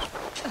यार,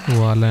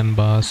 वाला एंड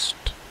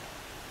बास्ट।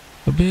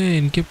 अबे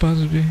इनके पास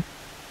भी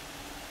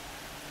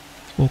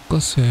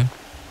फोकस है।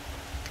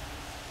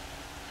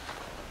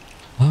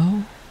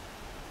 हाँ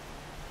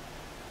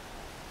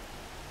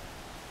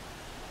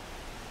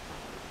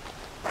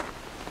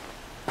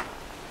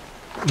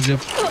जब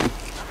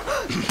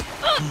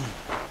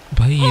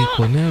भाई ये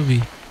कौन है अभी?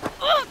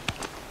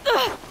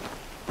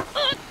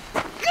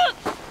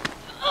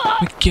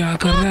 क्या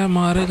कर रहा है?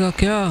 मारेगा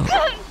क्या?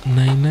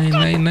 नहीं नहीं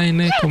नहीं नहीं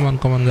नहीं, कमान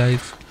कमान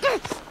गाइस,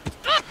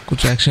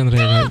 कुछ एक्शन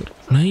रहेगा इधर।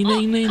 नहीं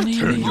नहीं नहीं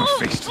नहीं नहीं,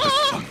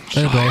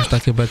 अरे रोस्ट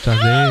आके बचा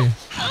दे।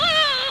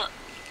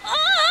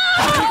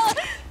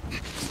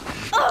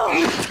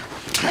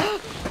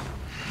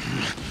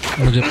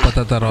 मुझे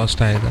पता था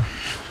रोस्ट आएगा।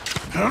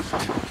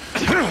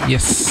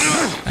 Yes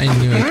I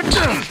knew it.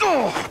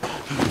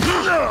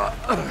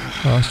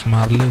 Roast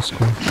मार ले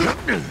उसको।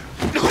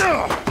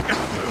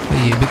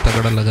 ये भी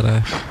तगड़ा लग रहा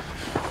है।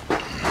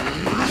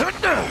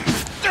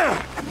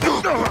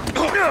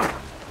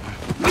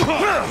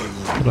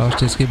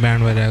 रोस्ट इसकी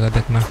बैंड बजाएगा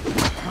देखना।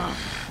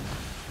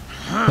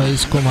 भाई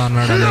इसको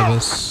मारना डाले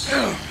बस।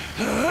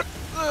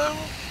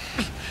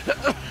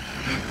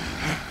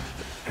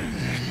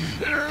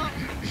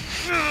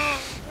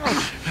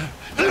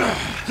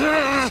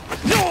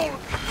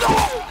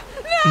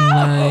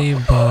 नहीं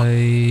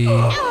भाई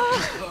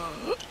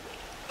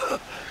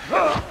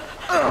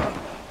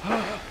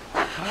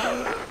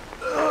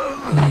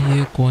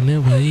ये कौन है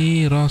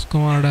भाई? रॉस को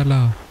मार डाला।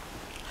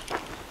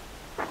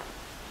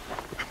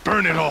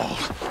 Burn it all,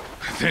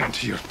 then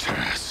to your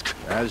task.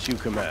 As you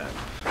command.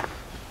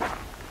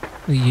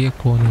 ये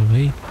कौन है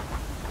भाई?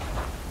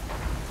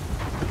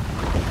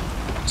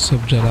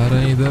 सब जला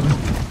रहे हैं इधर।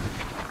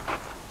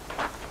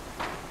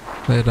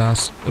 भाई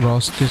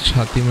रॉस के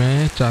छाती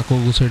में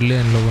चाकू घुसेड़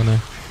लिया इन लोगों ने।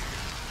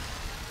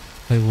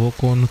 भाई वो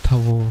कौन था?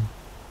 वो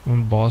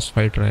बॉस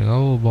फाइट रहेगा,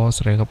 वो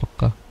बॉस रहेगा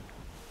पक्का।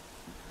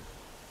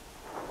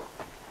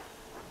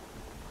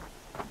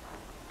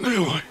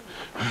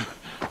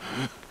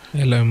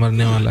 एलोय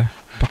मरने वाला है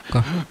पक्का।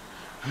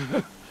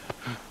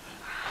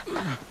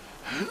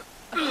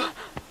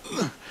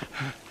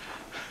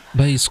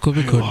 भाई इसको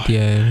भी घोट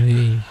दिया है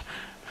भाई।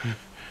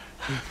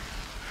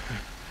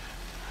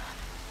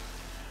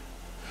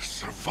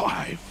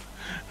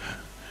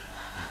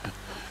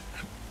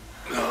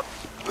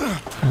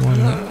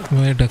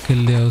 मैं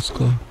ढकेल दिया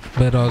उसको।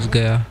 भाई रॉस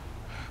गया।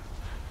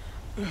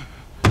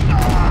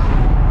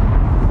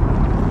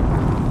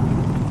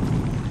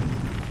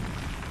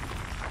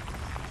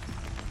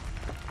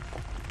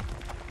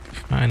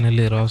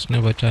 फाइनली रॉस ने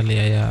बचा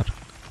लिया यार,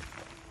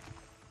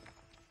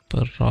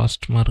 पर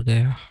रॉस्ट मर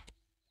गया।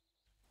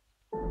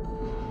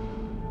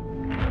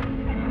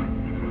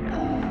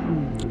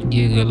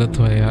 ये गलत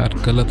हुआ यार,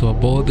 गलत हुआ,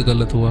 बहुत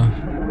गलत हुआ।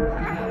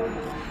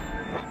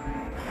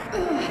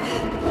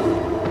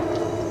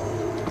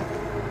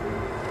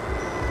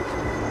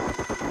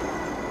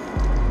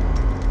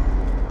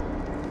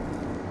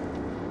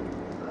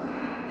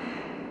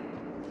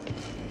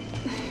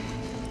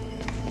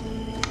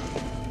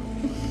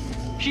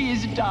 She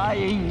is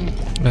dying.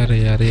 अरे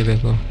यार ये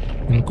देखो,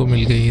 इनको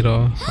मिल गई हीरो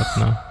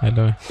अपना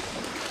एलोय।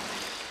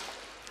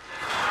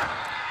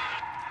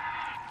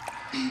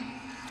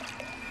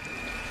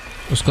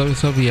 उसका भी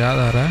सब याद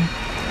आ रहा है।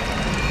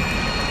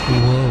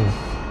 वो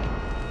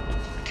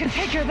To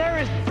take her there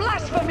is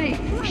blasphemy.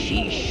 She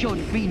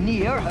should be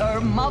near her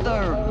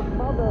mother.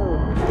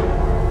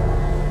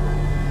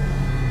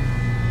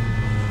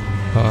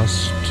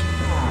 Fast.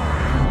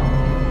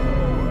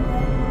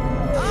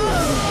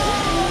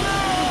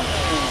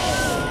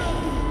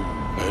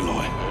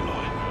 Aloy,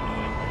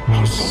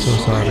 I'm so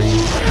sorry.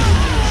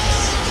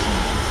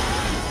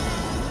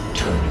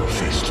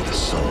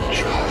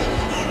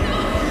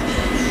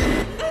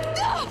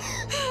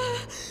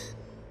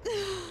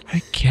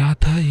 क्या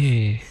था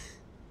ये?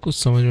 कुछ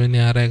समझ में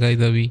नहीं आ रहा है गाइस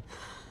अभी।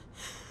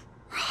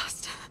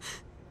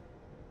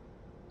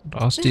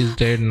 Rost is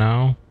dead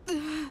now.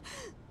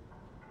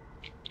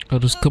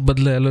 और उसका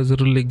बदला एलो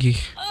जरूर लेगी।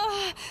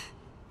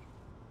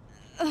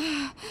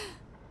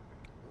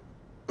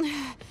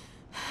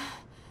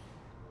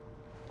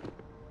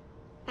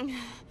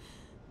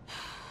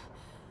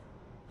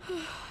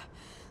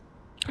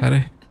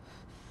 अरे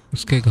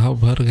उसके घाव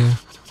भर गए,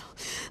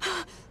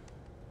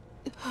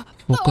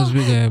 फोकस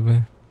भी गायब है।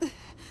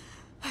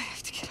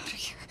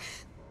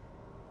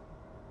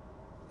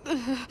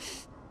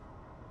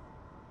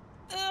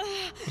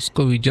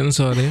 उसको विजन्स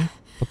आ रहे हैं,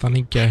 पता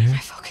नहीं क्या है।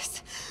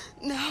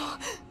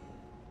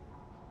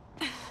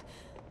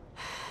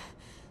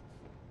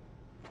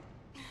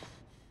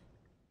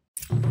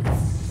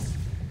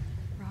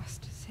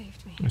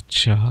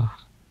 अच्छा,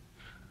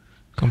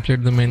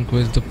 complete the main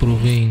quest, the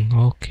proving.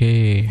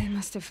 Okay. They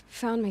must have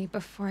found me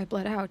before I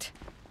bled out.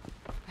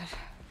 But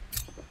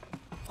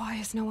why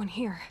is no one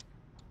here?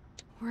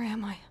 Where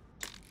am I?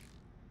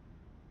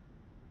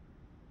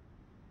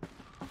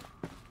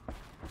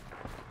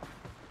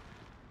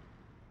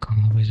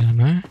 कहाँ पे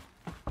जाना है?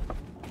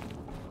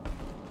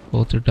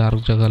 बहुत ही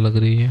डार्क जगह लग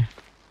रही है।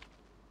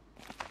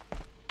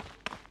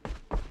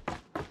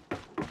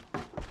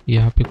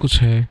 यहाँ पे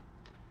कुछ है।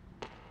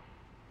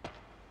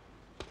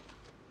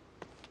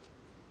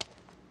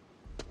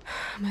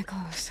 My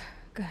clothes.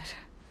 Good.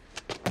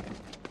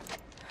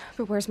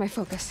 But where's my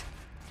focus?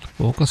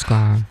 Focus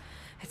कहाँ है?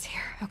 It's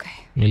here. Okay.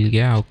 मिल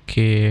गया।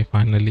 Okay,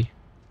 finally.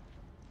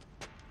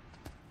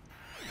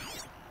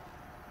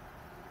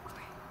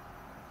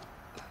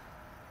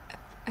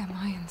 Am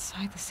I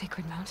inside the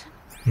sacred mountain?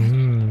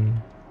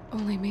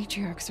 Only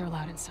matriarchs are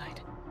allowed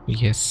inside.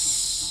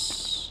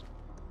 Yes.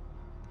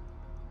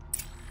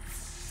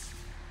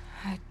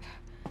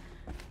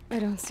 I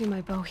don't see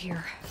my bow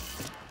here.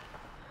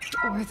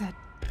 Or that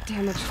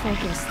damaged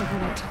focus the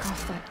one I took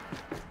off that.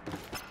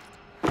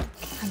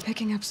 I'm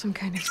picking up some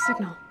kind of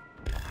signal.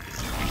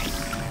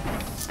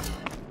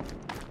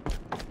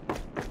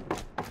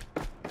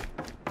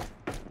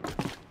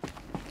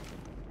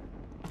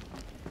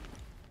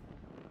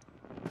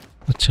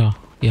 अच्छा,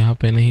 यहाँ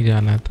पे नहीं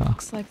जाना था।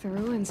 Looks like the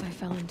ruins I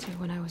fell into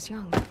when I was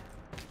young.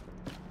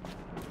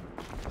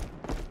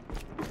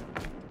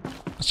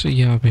 अच्छा,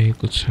 यहाँ पे ही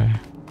कुछ है।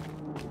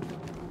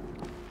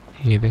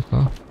 ये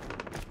देखो।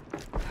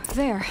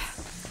 There,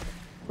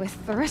 with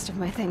the rest of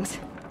my things.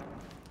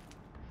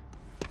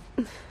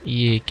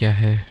 ये क्या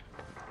है?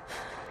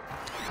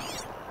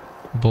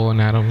 बो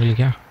एंड एरो मिल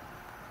गया।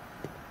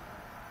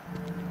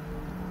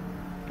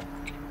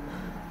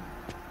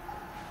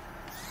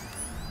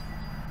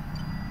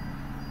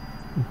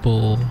 बो।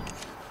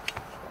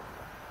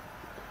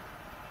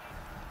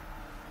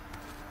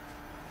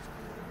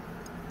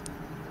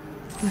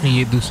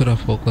 ये दूसरा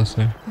फोकस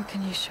है। What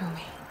can you show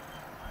me?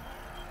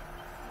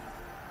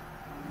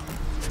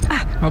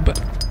 अब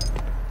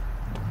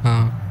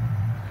हाँ,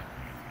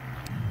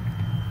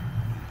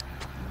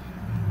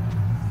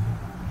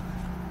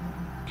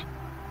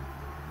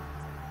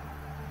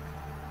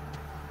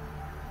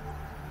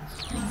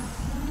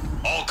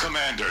 all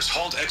commanders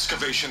halt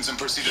excavations and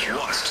proceed at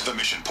once to the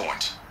mission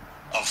point.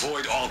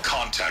 Avoid all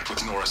contact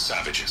with Nora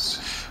savages,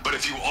 but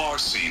if you are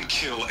seen,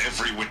 kill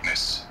every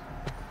witness.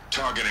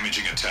 Target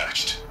imaging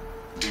attached.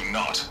 Do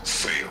not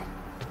fail.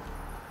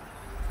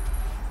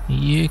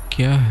 ये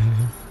क्या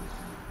है?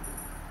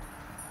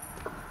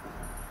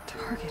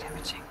 Target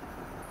imaging.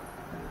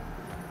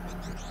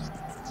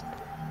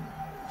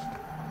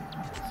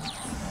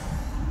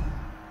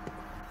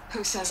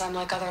 Who says I'm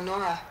like other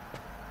Nora?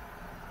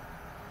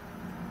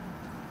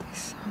 They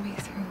saw me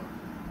through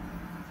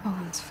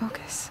Owen's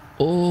focus.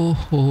 Oh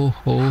ho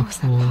ho How is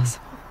that ho.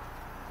 possible?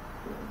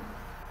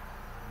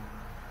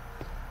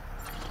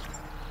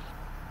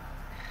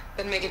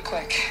 Then make it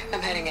quick.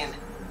 I'm heading in.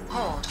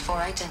 Hold for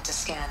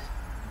identiscan.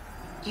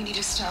 You need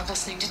to stop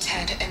listening to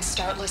Ted and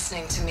start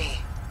listening to me.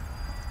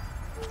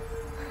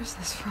 Where's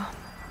this from?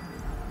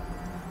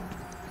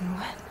 And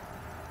when?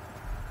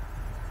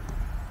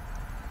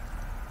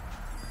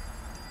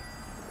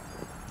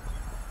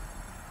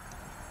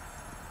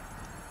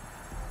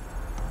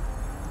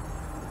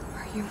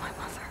 Are you my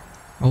mother?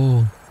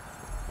 Oh.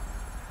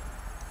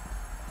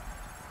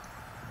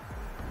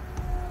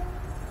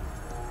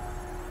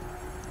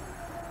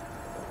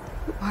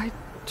 Why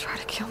try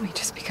to kill me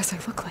just because I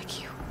look like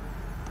you?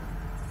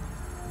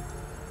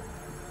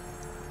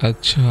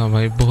 अच्छा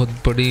भाई, बहुत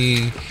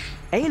बड़ी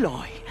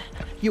Aloy,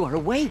 you are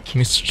awake.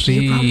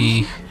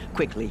 mystery.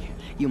 Quickly,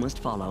 you must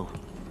follow.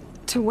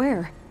 To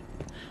where?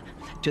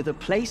 To the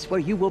place where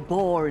you were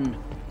born.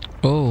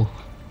 Oh.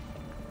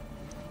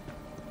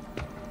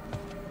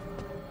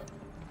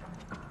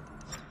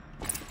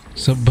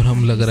 सब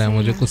भ्रम लग रहा है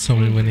मुझे, कुछ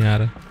समझ में नहीं आ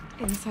रहा।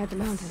 Inside the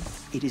mountain.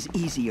 It is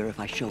easier if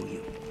I show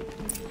you.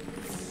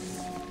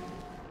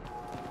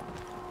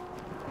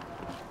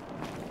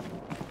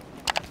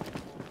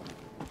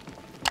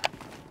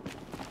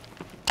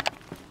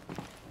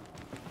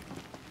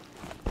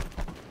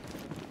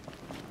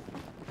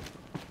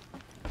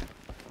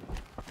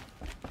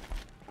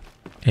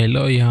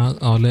 Yellow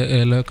यहाँ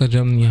एलो का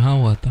जन्म यहाँ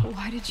हुआ था.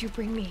 Why did you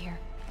bring me here?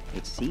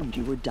 It seemed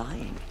you were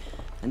dying,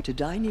 and to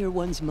die near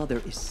one's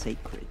mother is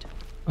sacred.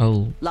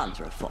 Oh.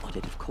 Lansra fought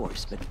it, of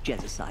course, but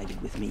Jezza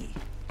sided with me.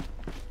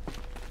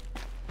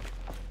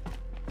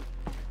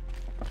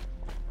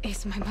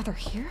 Is my mother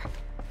here?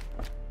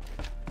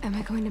 Am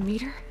I going to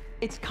meet her?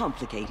 It's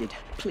complicated.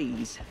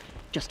 Please,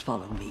 just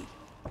follow me.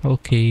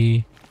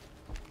 Okay.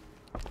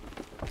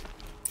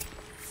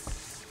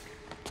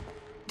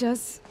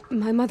 Does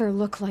my mother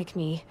look like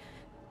me,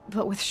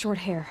 but with short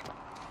hair?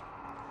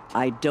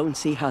 I don't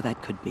see how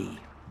that could be.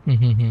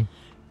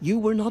 You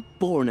were not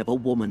born of a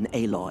woman,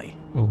 Aloy.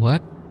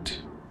 What?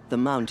 The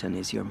mountain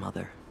is your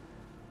mother.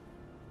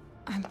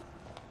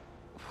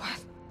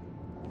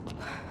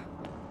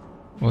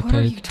 What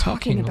are you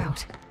talking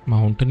about?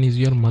 Mountain is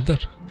your mother.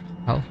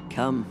 How?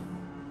 Come.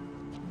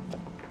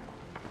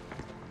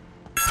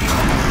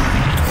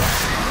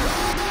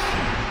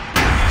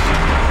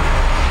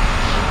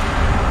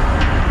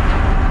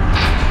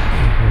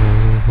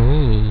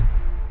 Oh.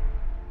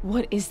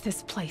 What is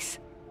this place?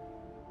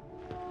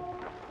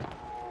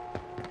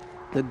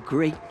 The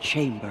Great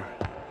Chamber,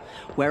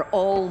 where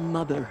All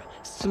Mother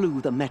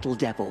slew the Metal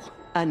Devil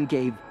and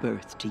gave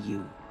birth to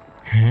you.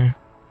 Huh?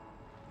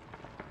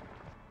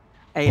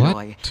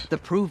 Aloy, the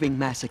Proving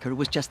Massacre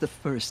was just the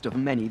first of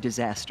many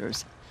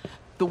disasters.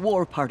 The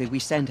war party we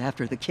sent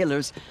after the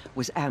killers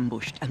was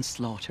ambushed and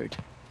slaughtered.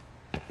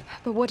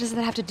 But what does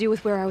that have to do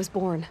with where I was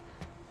born?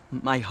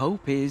 My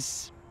hope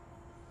is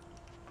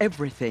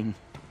everything.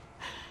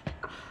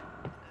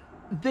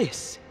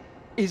 This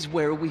is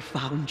where we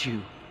found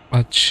you.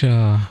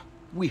 Acha.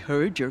 We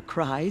heard your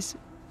cries,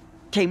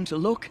 came to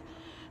look,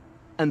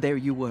 and there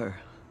you were.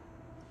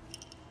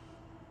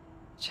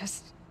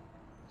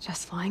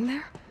 Just lying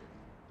there?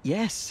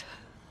 Yes.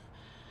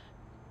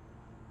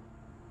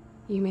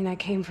 You mean I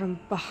came from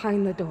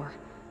behind the door?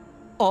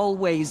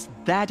 Always,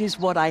 that is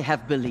what I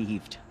have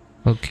believed.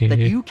 Okay. That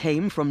you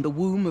came from the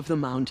womb of the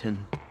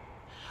mountain.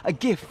 A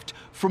gift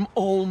from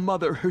All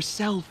Mother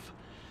herself.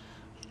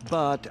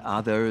 But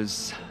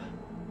others,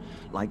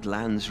 like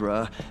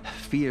Lansra,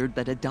 feared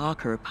that a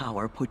darker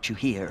power put you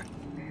here.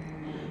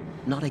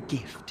 Not a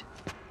gift,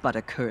 but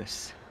a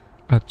curse.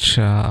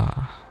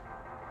 अच्छा.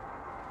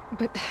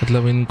 But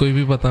मतलब इनको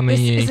भी पता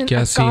नहीं है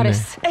क्या scene है.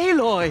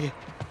 Aloy!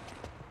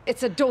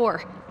 It's a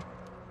door.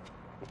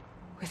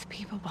 With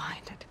people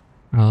behind it.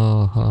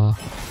 Oh.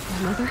 My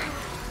mother?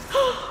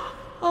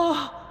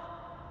 Oh.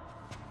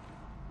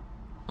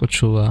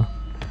 कुछ हुआ.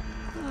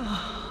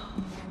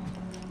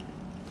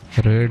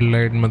 रेड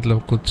लाइट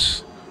मतलब कुछ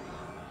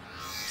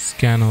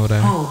स्कैन हो रहा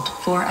है. Hold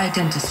for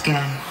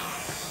identiscan.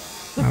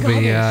 अबे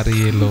यार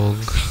ये लोग.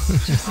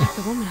 Just like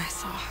the woman I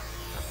saw.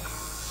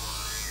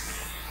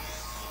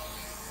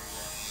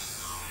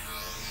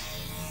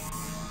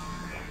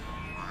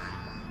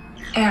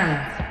 Error.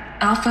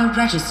 Alpha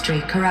registry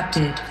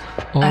corrupted.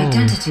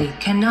 Identity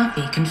cannot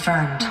be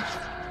confirmed.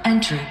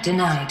 Entry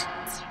denied.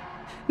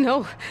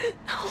 No.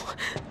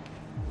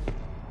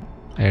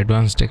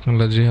 Advance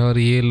technology है और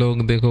ये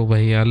लोग देखो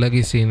भाई अलग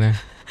ही सीन है.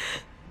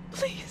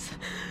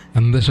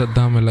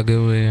 अंधश्रद्धा में लगे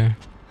हुए हैं.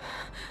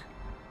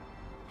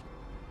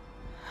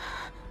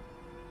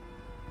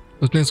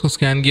 उसने इसको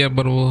स्कैन किया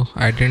पर वो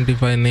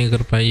आइडेंटिफाई नहीं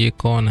कर पाई ये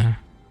कौन है.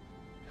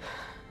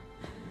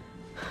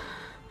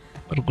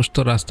 पर कुछ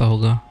तो रास्ता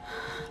होगा.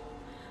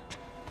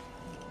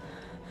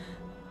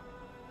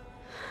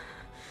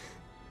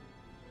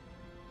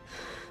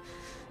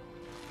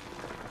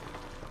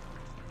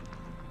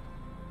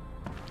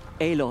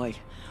 Aloy,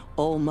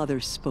 All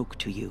Mother spoke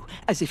to you,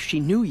 as if she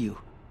knew you.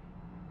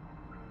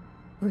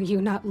 Were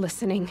you not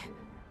listening?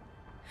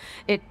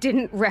 It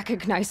didn't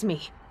recognize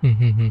me.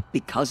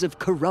 Because of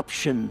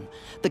corruption.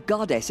 The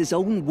goddess's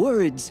own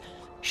words.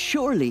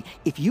 Surely,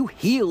 if you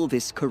heal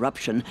this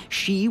corruption,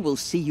 she will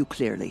see you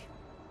clearly.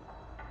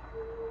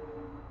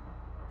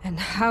 And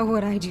how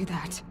would I do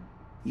that?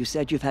 You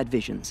said you've had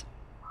visions.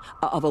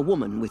 Of a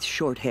woman with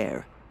short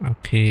hair.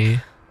 Okay.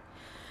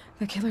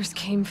 The killers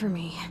came for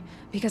me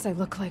because I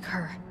look like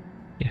her.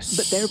 Yes.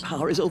 But their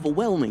power is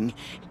overwhelming.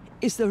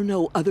 Is there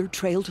no other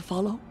trail to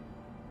follow?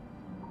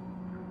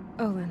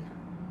 Olin.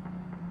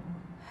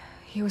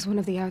 He was one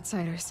of the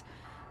outsiders.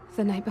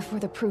 The night before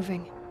the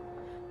Proving.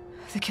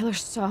 The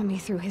killers saw me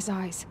through his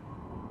eyes.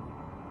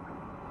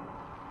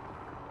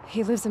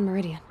 He lives in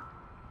Meridian.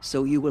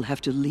 So you will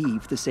have to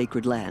leave the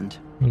sacred land.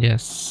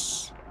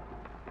 Yes.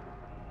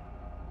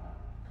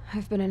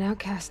 I've been an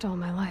outcast all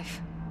my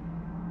life.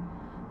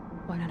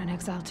 Why not an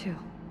exile too?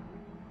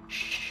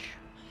 Shh.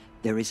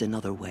 There is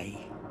another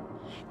way.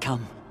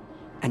 Come,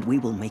 and we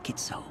will make it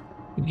so.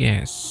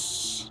 Yes.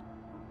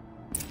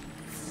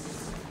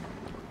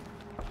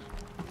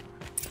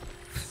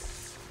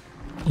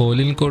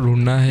 Olin को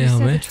ढूंढना है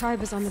हमें.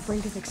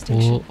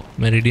 वो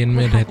meridian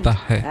में रहता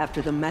है.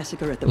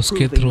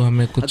 उसके through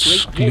हमें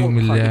कुछ क्लू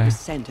मिल जाए.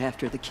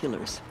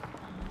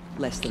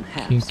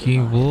 क्योंकि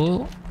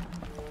वो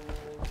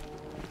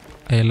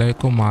एलॉय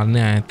को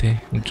मारने आए थे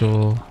जो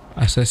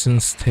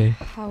assassins थे.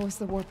 How was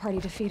the war party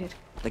defeated?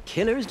 The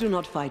killers do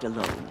not fight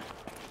alone.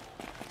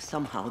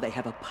 somehow they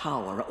have a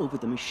power over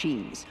the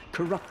machines,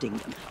 corrupting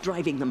them,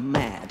 driving them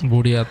mad.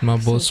 बूढ़ी आत्मा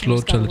बहुत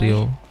slow चल रही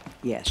हो.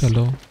 Yes.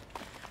 चलो.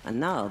 And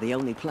now the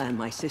only plan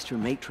my sister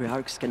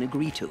matriarchs can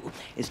agree to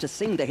is to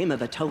sing the Hymn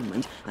of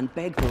Atonement and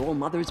beg for All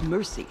Mother's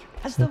mercy,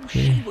 as though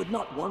she would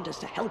not want us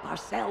to help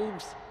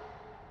ourselves.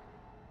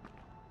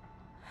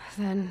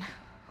 Then,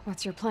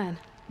 what's your plan?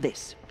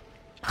 This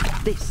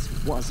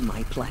was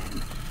my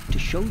plan. To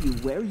show you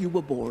where you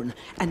were born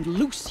and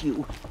loose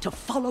you to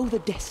follow the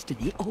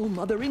destiny All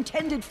Mother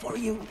intended for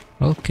you.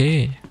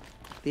 Okay.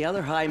 The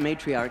other High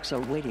Matriarchs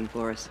are waiting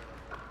for us.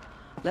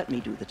 Let me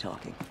do the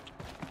talking.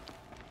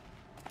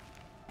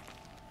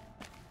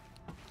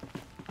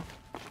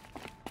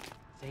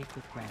 Safe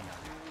with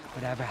granddaughter.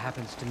 Whatever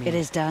happens to me... It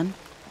is done?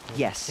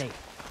 Yes.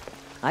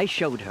 Safe. I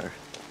showed her.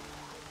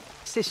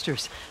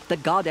 Sisters, the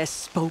goddess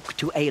spoke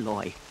to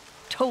Aloy.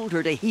 Told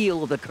her to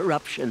heal the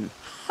corruption.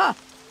 Ha!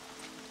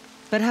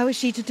 But how is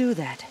she to do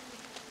that?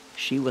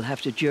 She will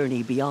have to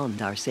journey beyond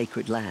our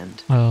sacred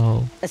land.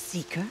 Oh. A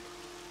seeker?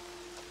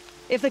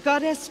 If the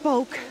goddess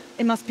spoke,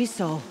 it must be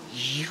so.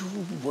 You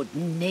would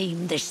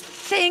name this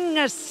thing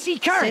a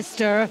seeker?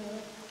 Sister!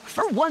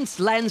 For once,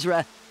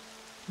 Lansra,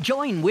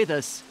 join with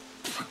us.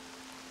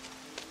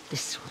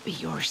 This will be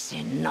your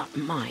sin, not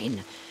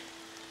mine.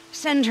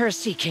 Send her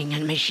seeking,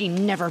 and may she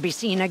never be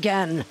seen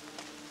again.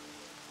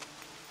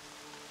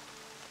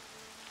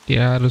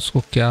 यार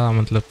उसको क्या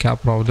मतलब क्या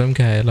problem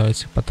क्या है alloy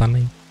से पता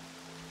नहीं.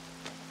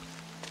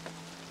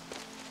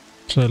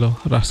 चलो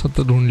रास्ता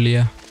तो ढूंढ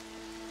लिया.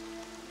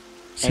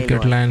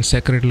 Sacred land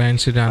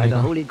से जाने का. By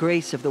the holy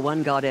grace of the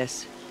one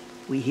goddess,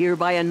 we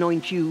hereby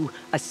anoint you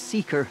a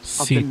seeker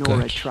of the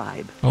Nora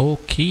tribe.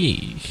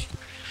 Okay.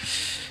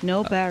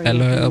 No barrier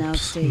can now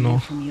stay you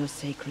from your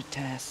sacred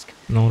task.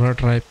 Nora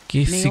tribe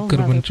की seeker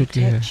बन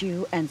चुकी है. Protect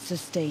you and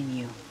sustain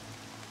you.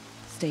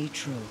 Stay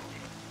true.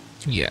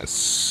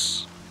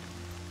 Yes.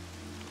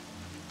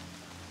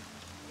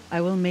 I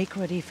will make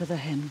ready for the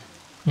hymn.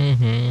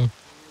 Mm-hmm.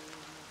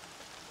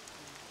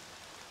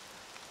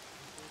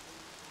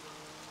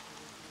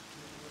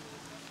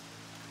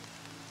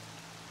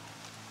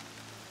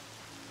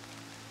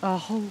 Our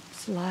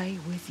hopes lie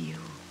with you.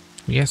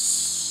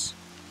 Yes.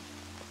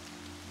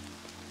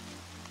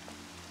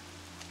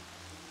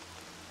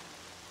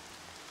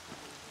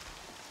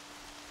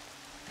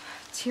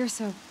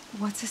 Tirsa,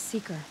 what's a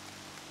seeker?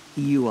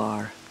 You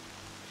are.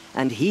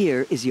 And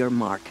here is your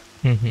mark.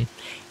 Mm-hmm.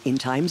 In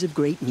times of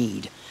great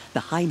need, the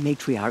High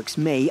Matriarchs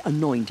may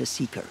anoint a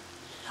seeker,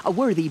 a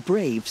worthy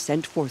brave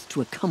sent forth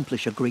to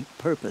accomplish a great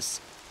purpose,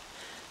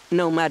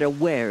 no matter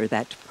where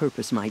that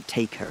purpose might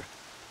take her.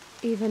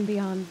 Even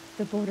beyond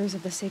the borders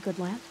of the sacred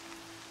land?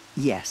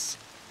 Yes.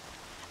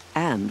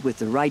 And with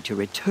the right to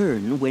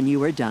return when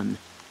you are done,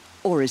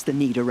 or as the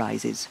need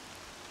arises.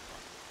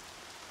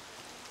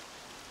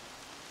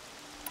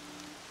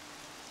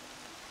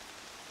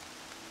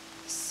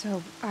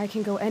 So I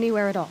can go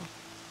anywhere at all?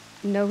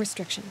 No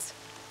restrictions?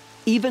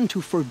 Even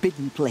to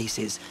forbidden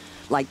places,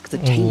 like the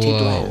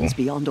tainted lands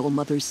beyond All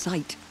Mother's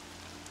sight,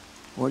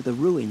 or the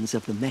ruins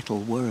of the metal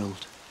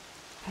world.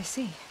 I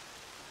see.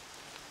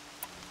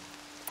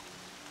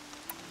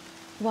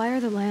 Why are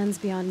the lands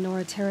beyond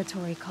Nora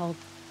territory called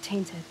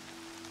tainted?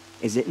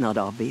 Is it not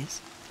obvious?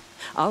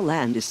 Our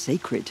land is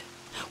sacred.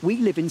 We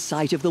live in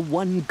sight of the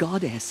one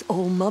goddess,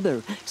 All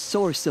Mother,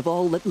 source of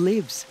all that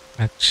lives.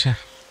 Achha.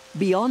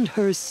 Beyond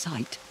her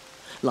sight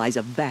lies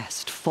a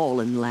vast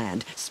fallen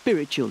land,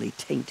 spiritually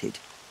tainted.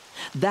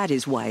 That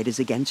is why it is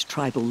against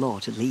tribal law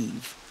to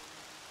leave.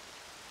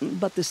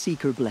 But the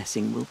Seeker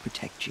blessing will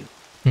protect you.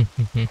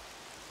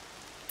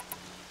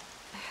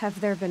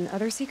 Have there been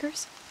other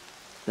Seekers?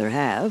 There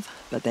have,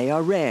 but they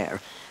are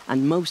rare,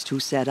 and most who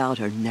set out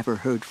are never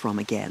heard from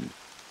again.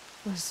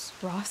 Was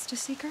Rost a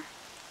Seeker?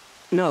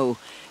 No,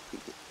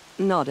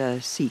 not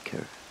a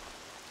Seeker.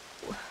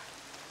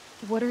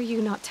 What are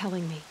you not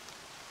telling me?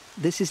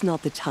 This is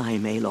not the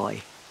time,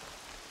 Aloy.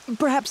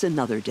 Perhaps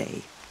another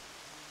day.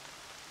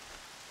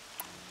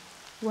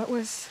 What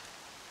was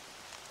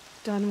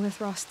done with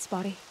Rost's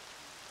body?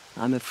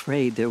 I'm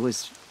afraid there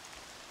was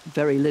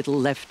very little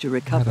left to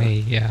recover.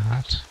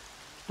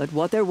 But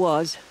what there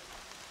was,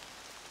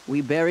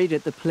 we buried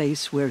at the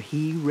place where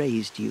he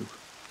raised you.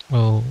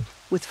 Oh.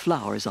 With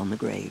flowers on the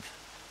grave.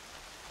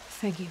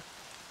 Thank you.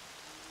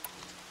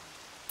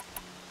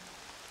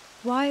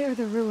 Why are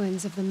the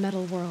ruins of the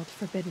metal world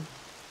forbidden?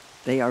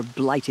 They are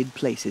blighted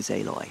places,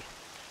 Aloy.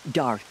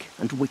 Dark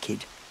and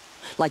wicked,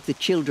 like the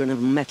children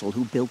of metal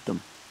who built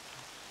them.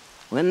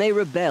 When they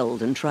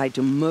rebelled and tried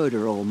to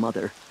murder All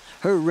Mother,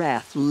 her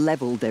wrath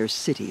leveled their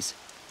cities,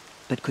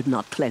 but could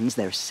not cleanse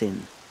their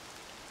sin.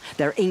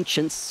 Their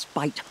ancient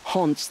spite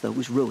haunts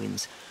those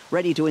ruins,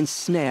 ready to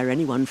ensnare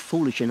anyone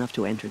foolish enough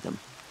to enter them.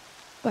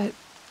 But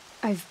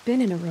I've been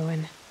in a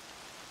ruin.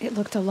 It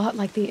looked a lot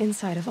like the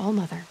inside of All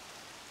Mother.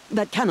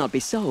 That cannot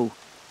be so.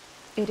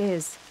 It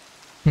is.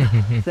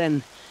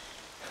 Then,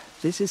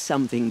 this is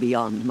something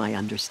beyond my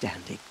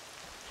understanding.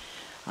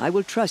 I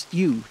will trust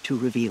you to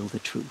reveal the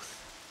truth.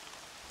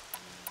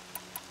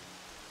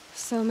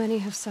 So many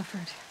have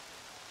suffered.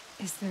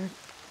 Is there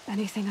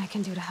Anything I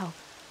can do to help.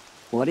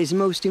 What is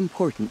most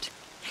important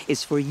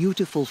is for you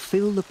to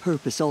fulfill the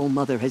purpose All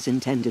Mother has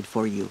intended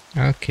for you.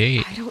 Okay.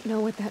 I don't know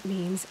what that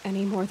means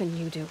any more than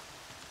you do.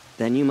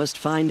 Then you must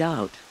find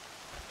out.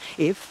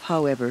 If,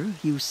 however,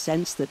 you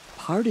sense that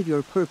part of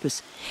your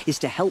purpose is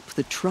to help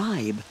the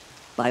tribe,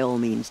 by all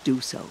means do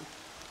so.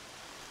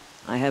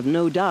 I have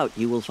no doubt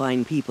you will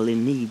find people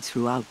in need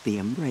throughout the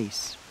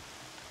Embrace.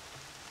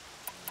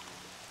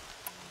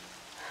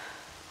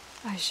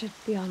 I should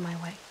be on my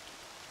way.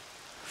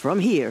 From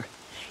here,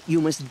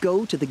 you must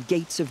go to the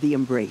gates of the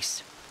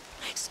Embrace.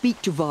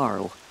 Speak to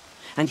Varl,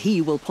 and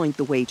he will point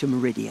the way to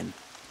Meridian.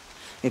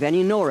 If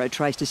any Nora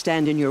tries to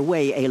stand in your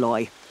way,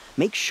 Aloy,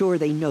 make sure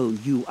they know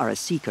you are a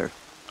seeker.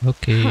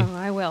 Okay. Oh,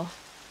 I will.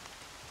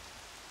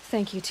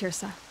 Thank you,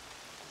 Tirsa,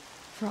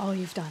 for all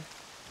you've done.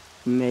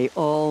 May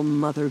All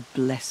Mother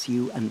bless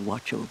you and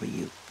watch over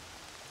you.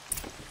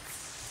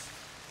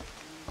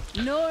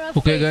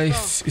 Okay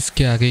guys,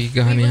 इसके आगे की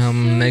कहानी हम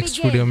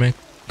next video में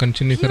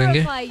continue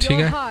करेंगे, ठीक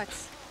है?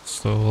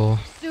 So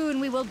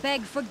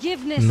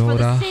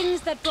Nora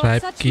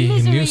tribe की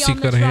न्यू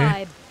सीकर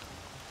है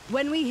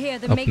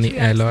अपनी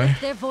alloy.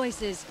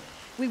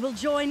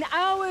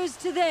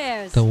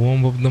 The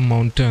womb of the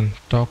mountain.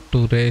 Talk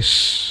to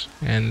Resh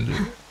and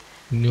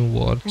new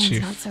war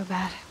chief. Not so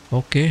bad.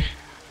 Okay.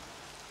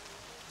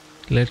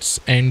 Let's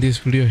end this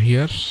video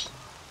here.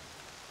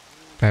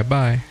 Bye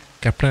bye.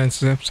 Captain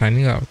SSF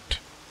signing out.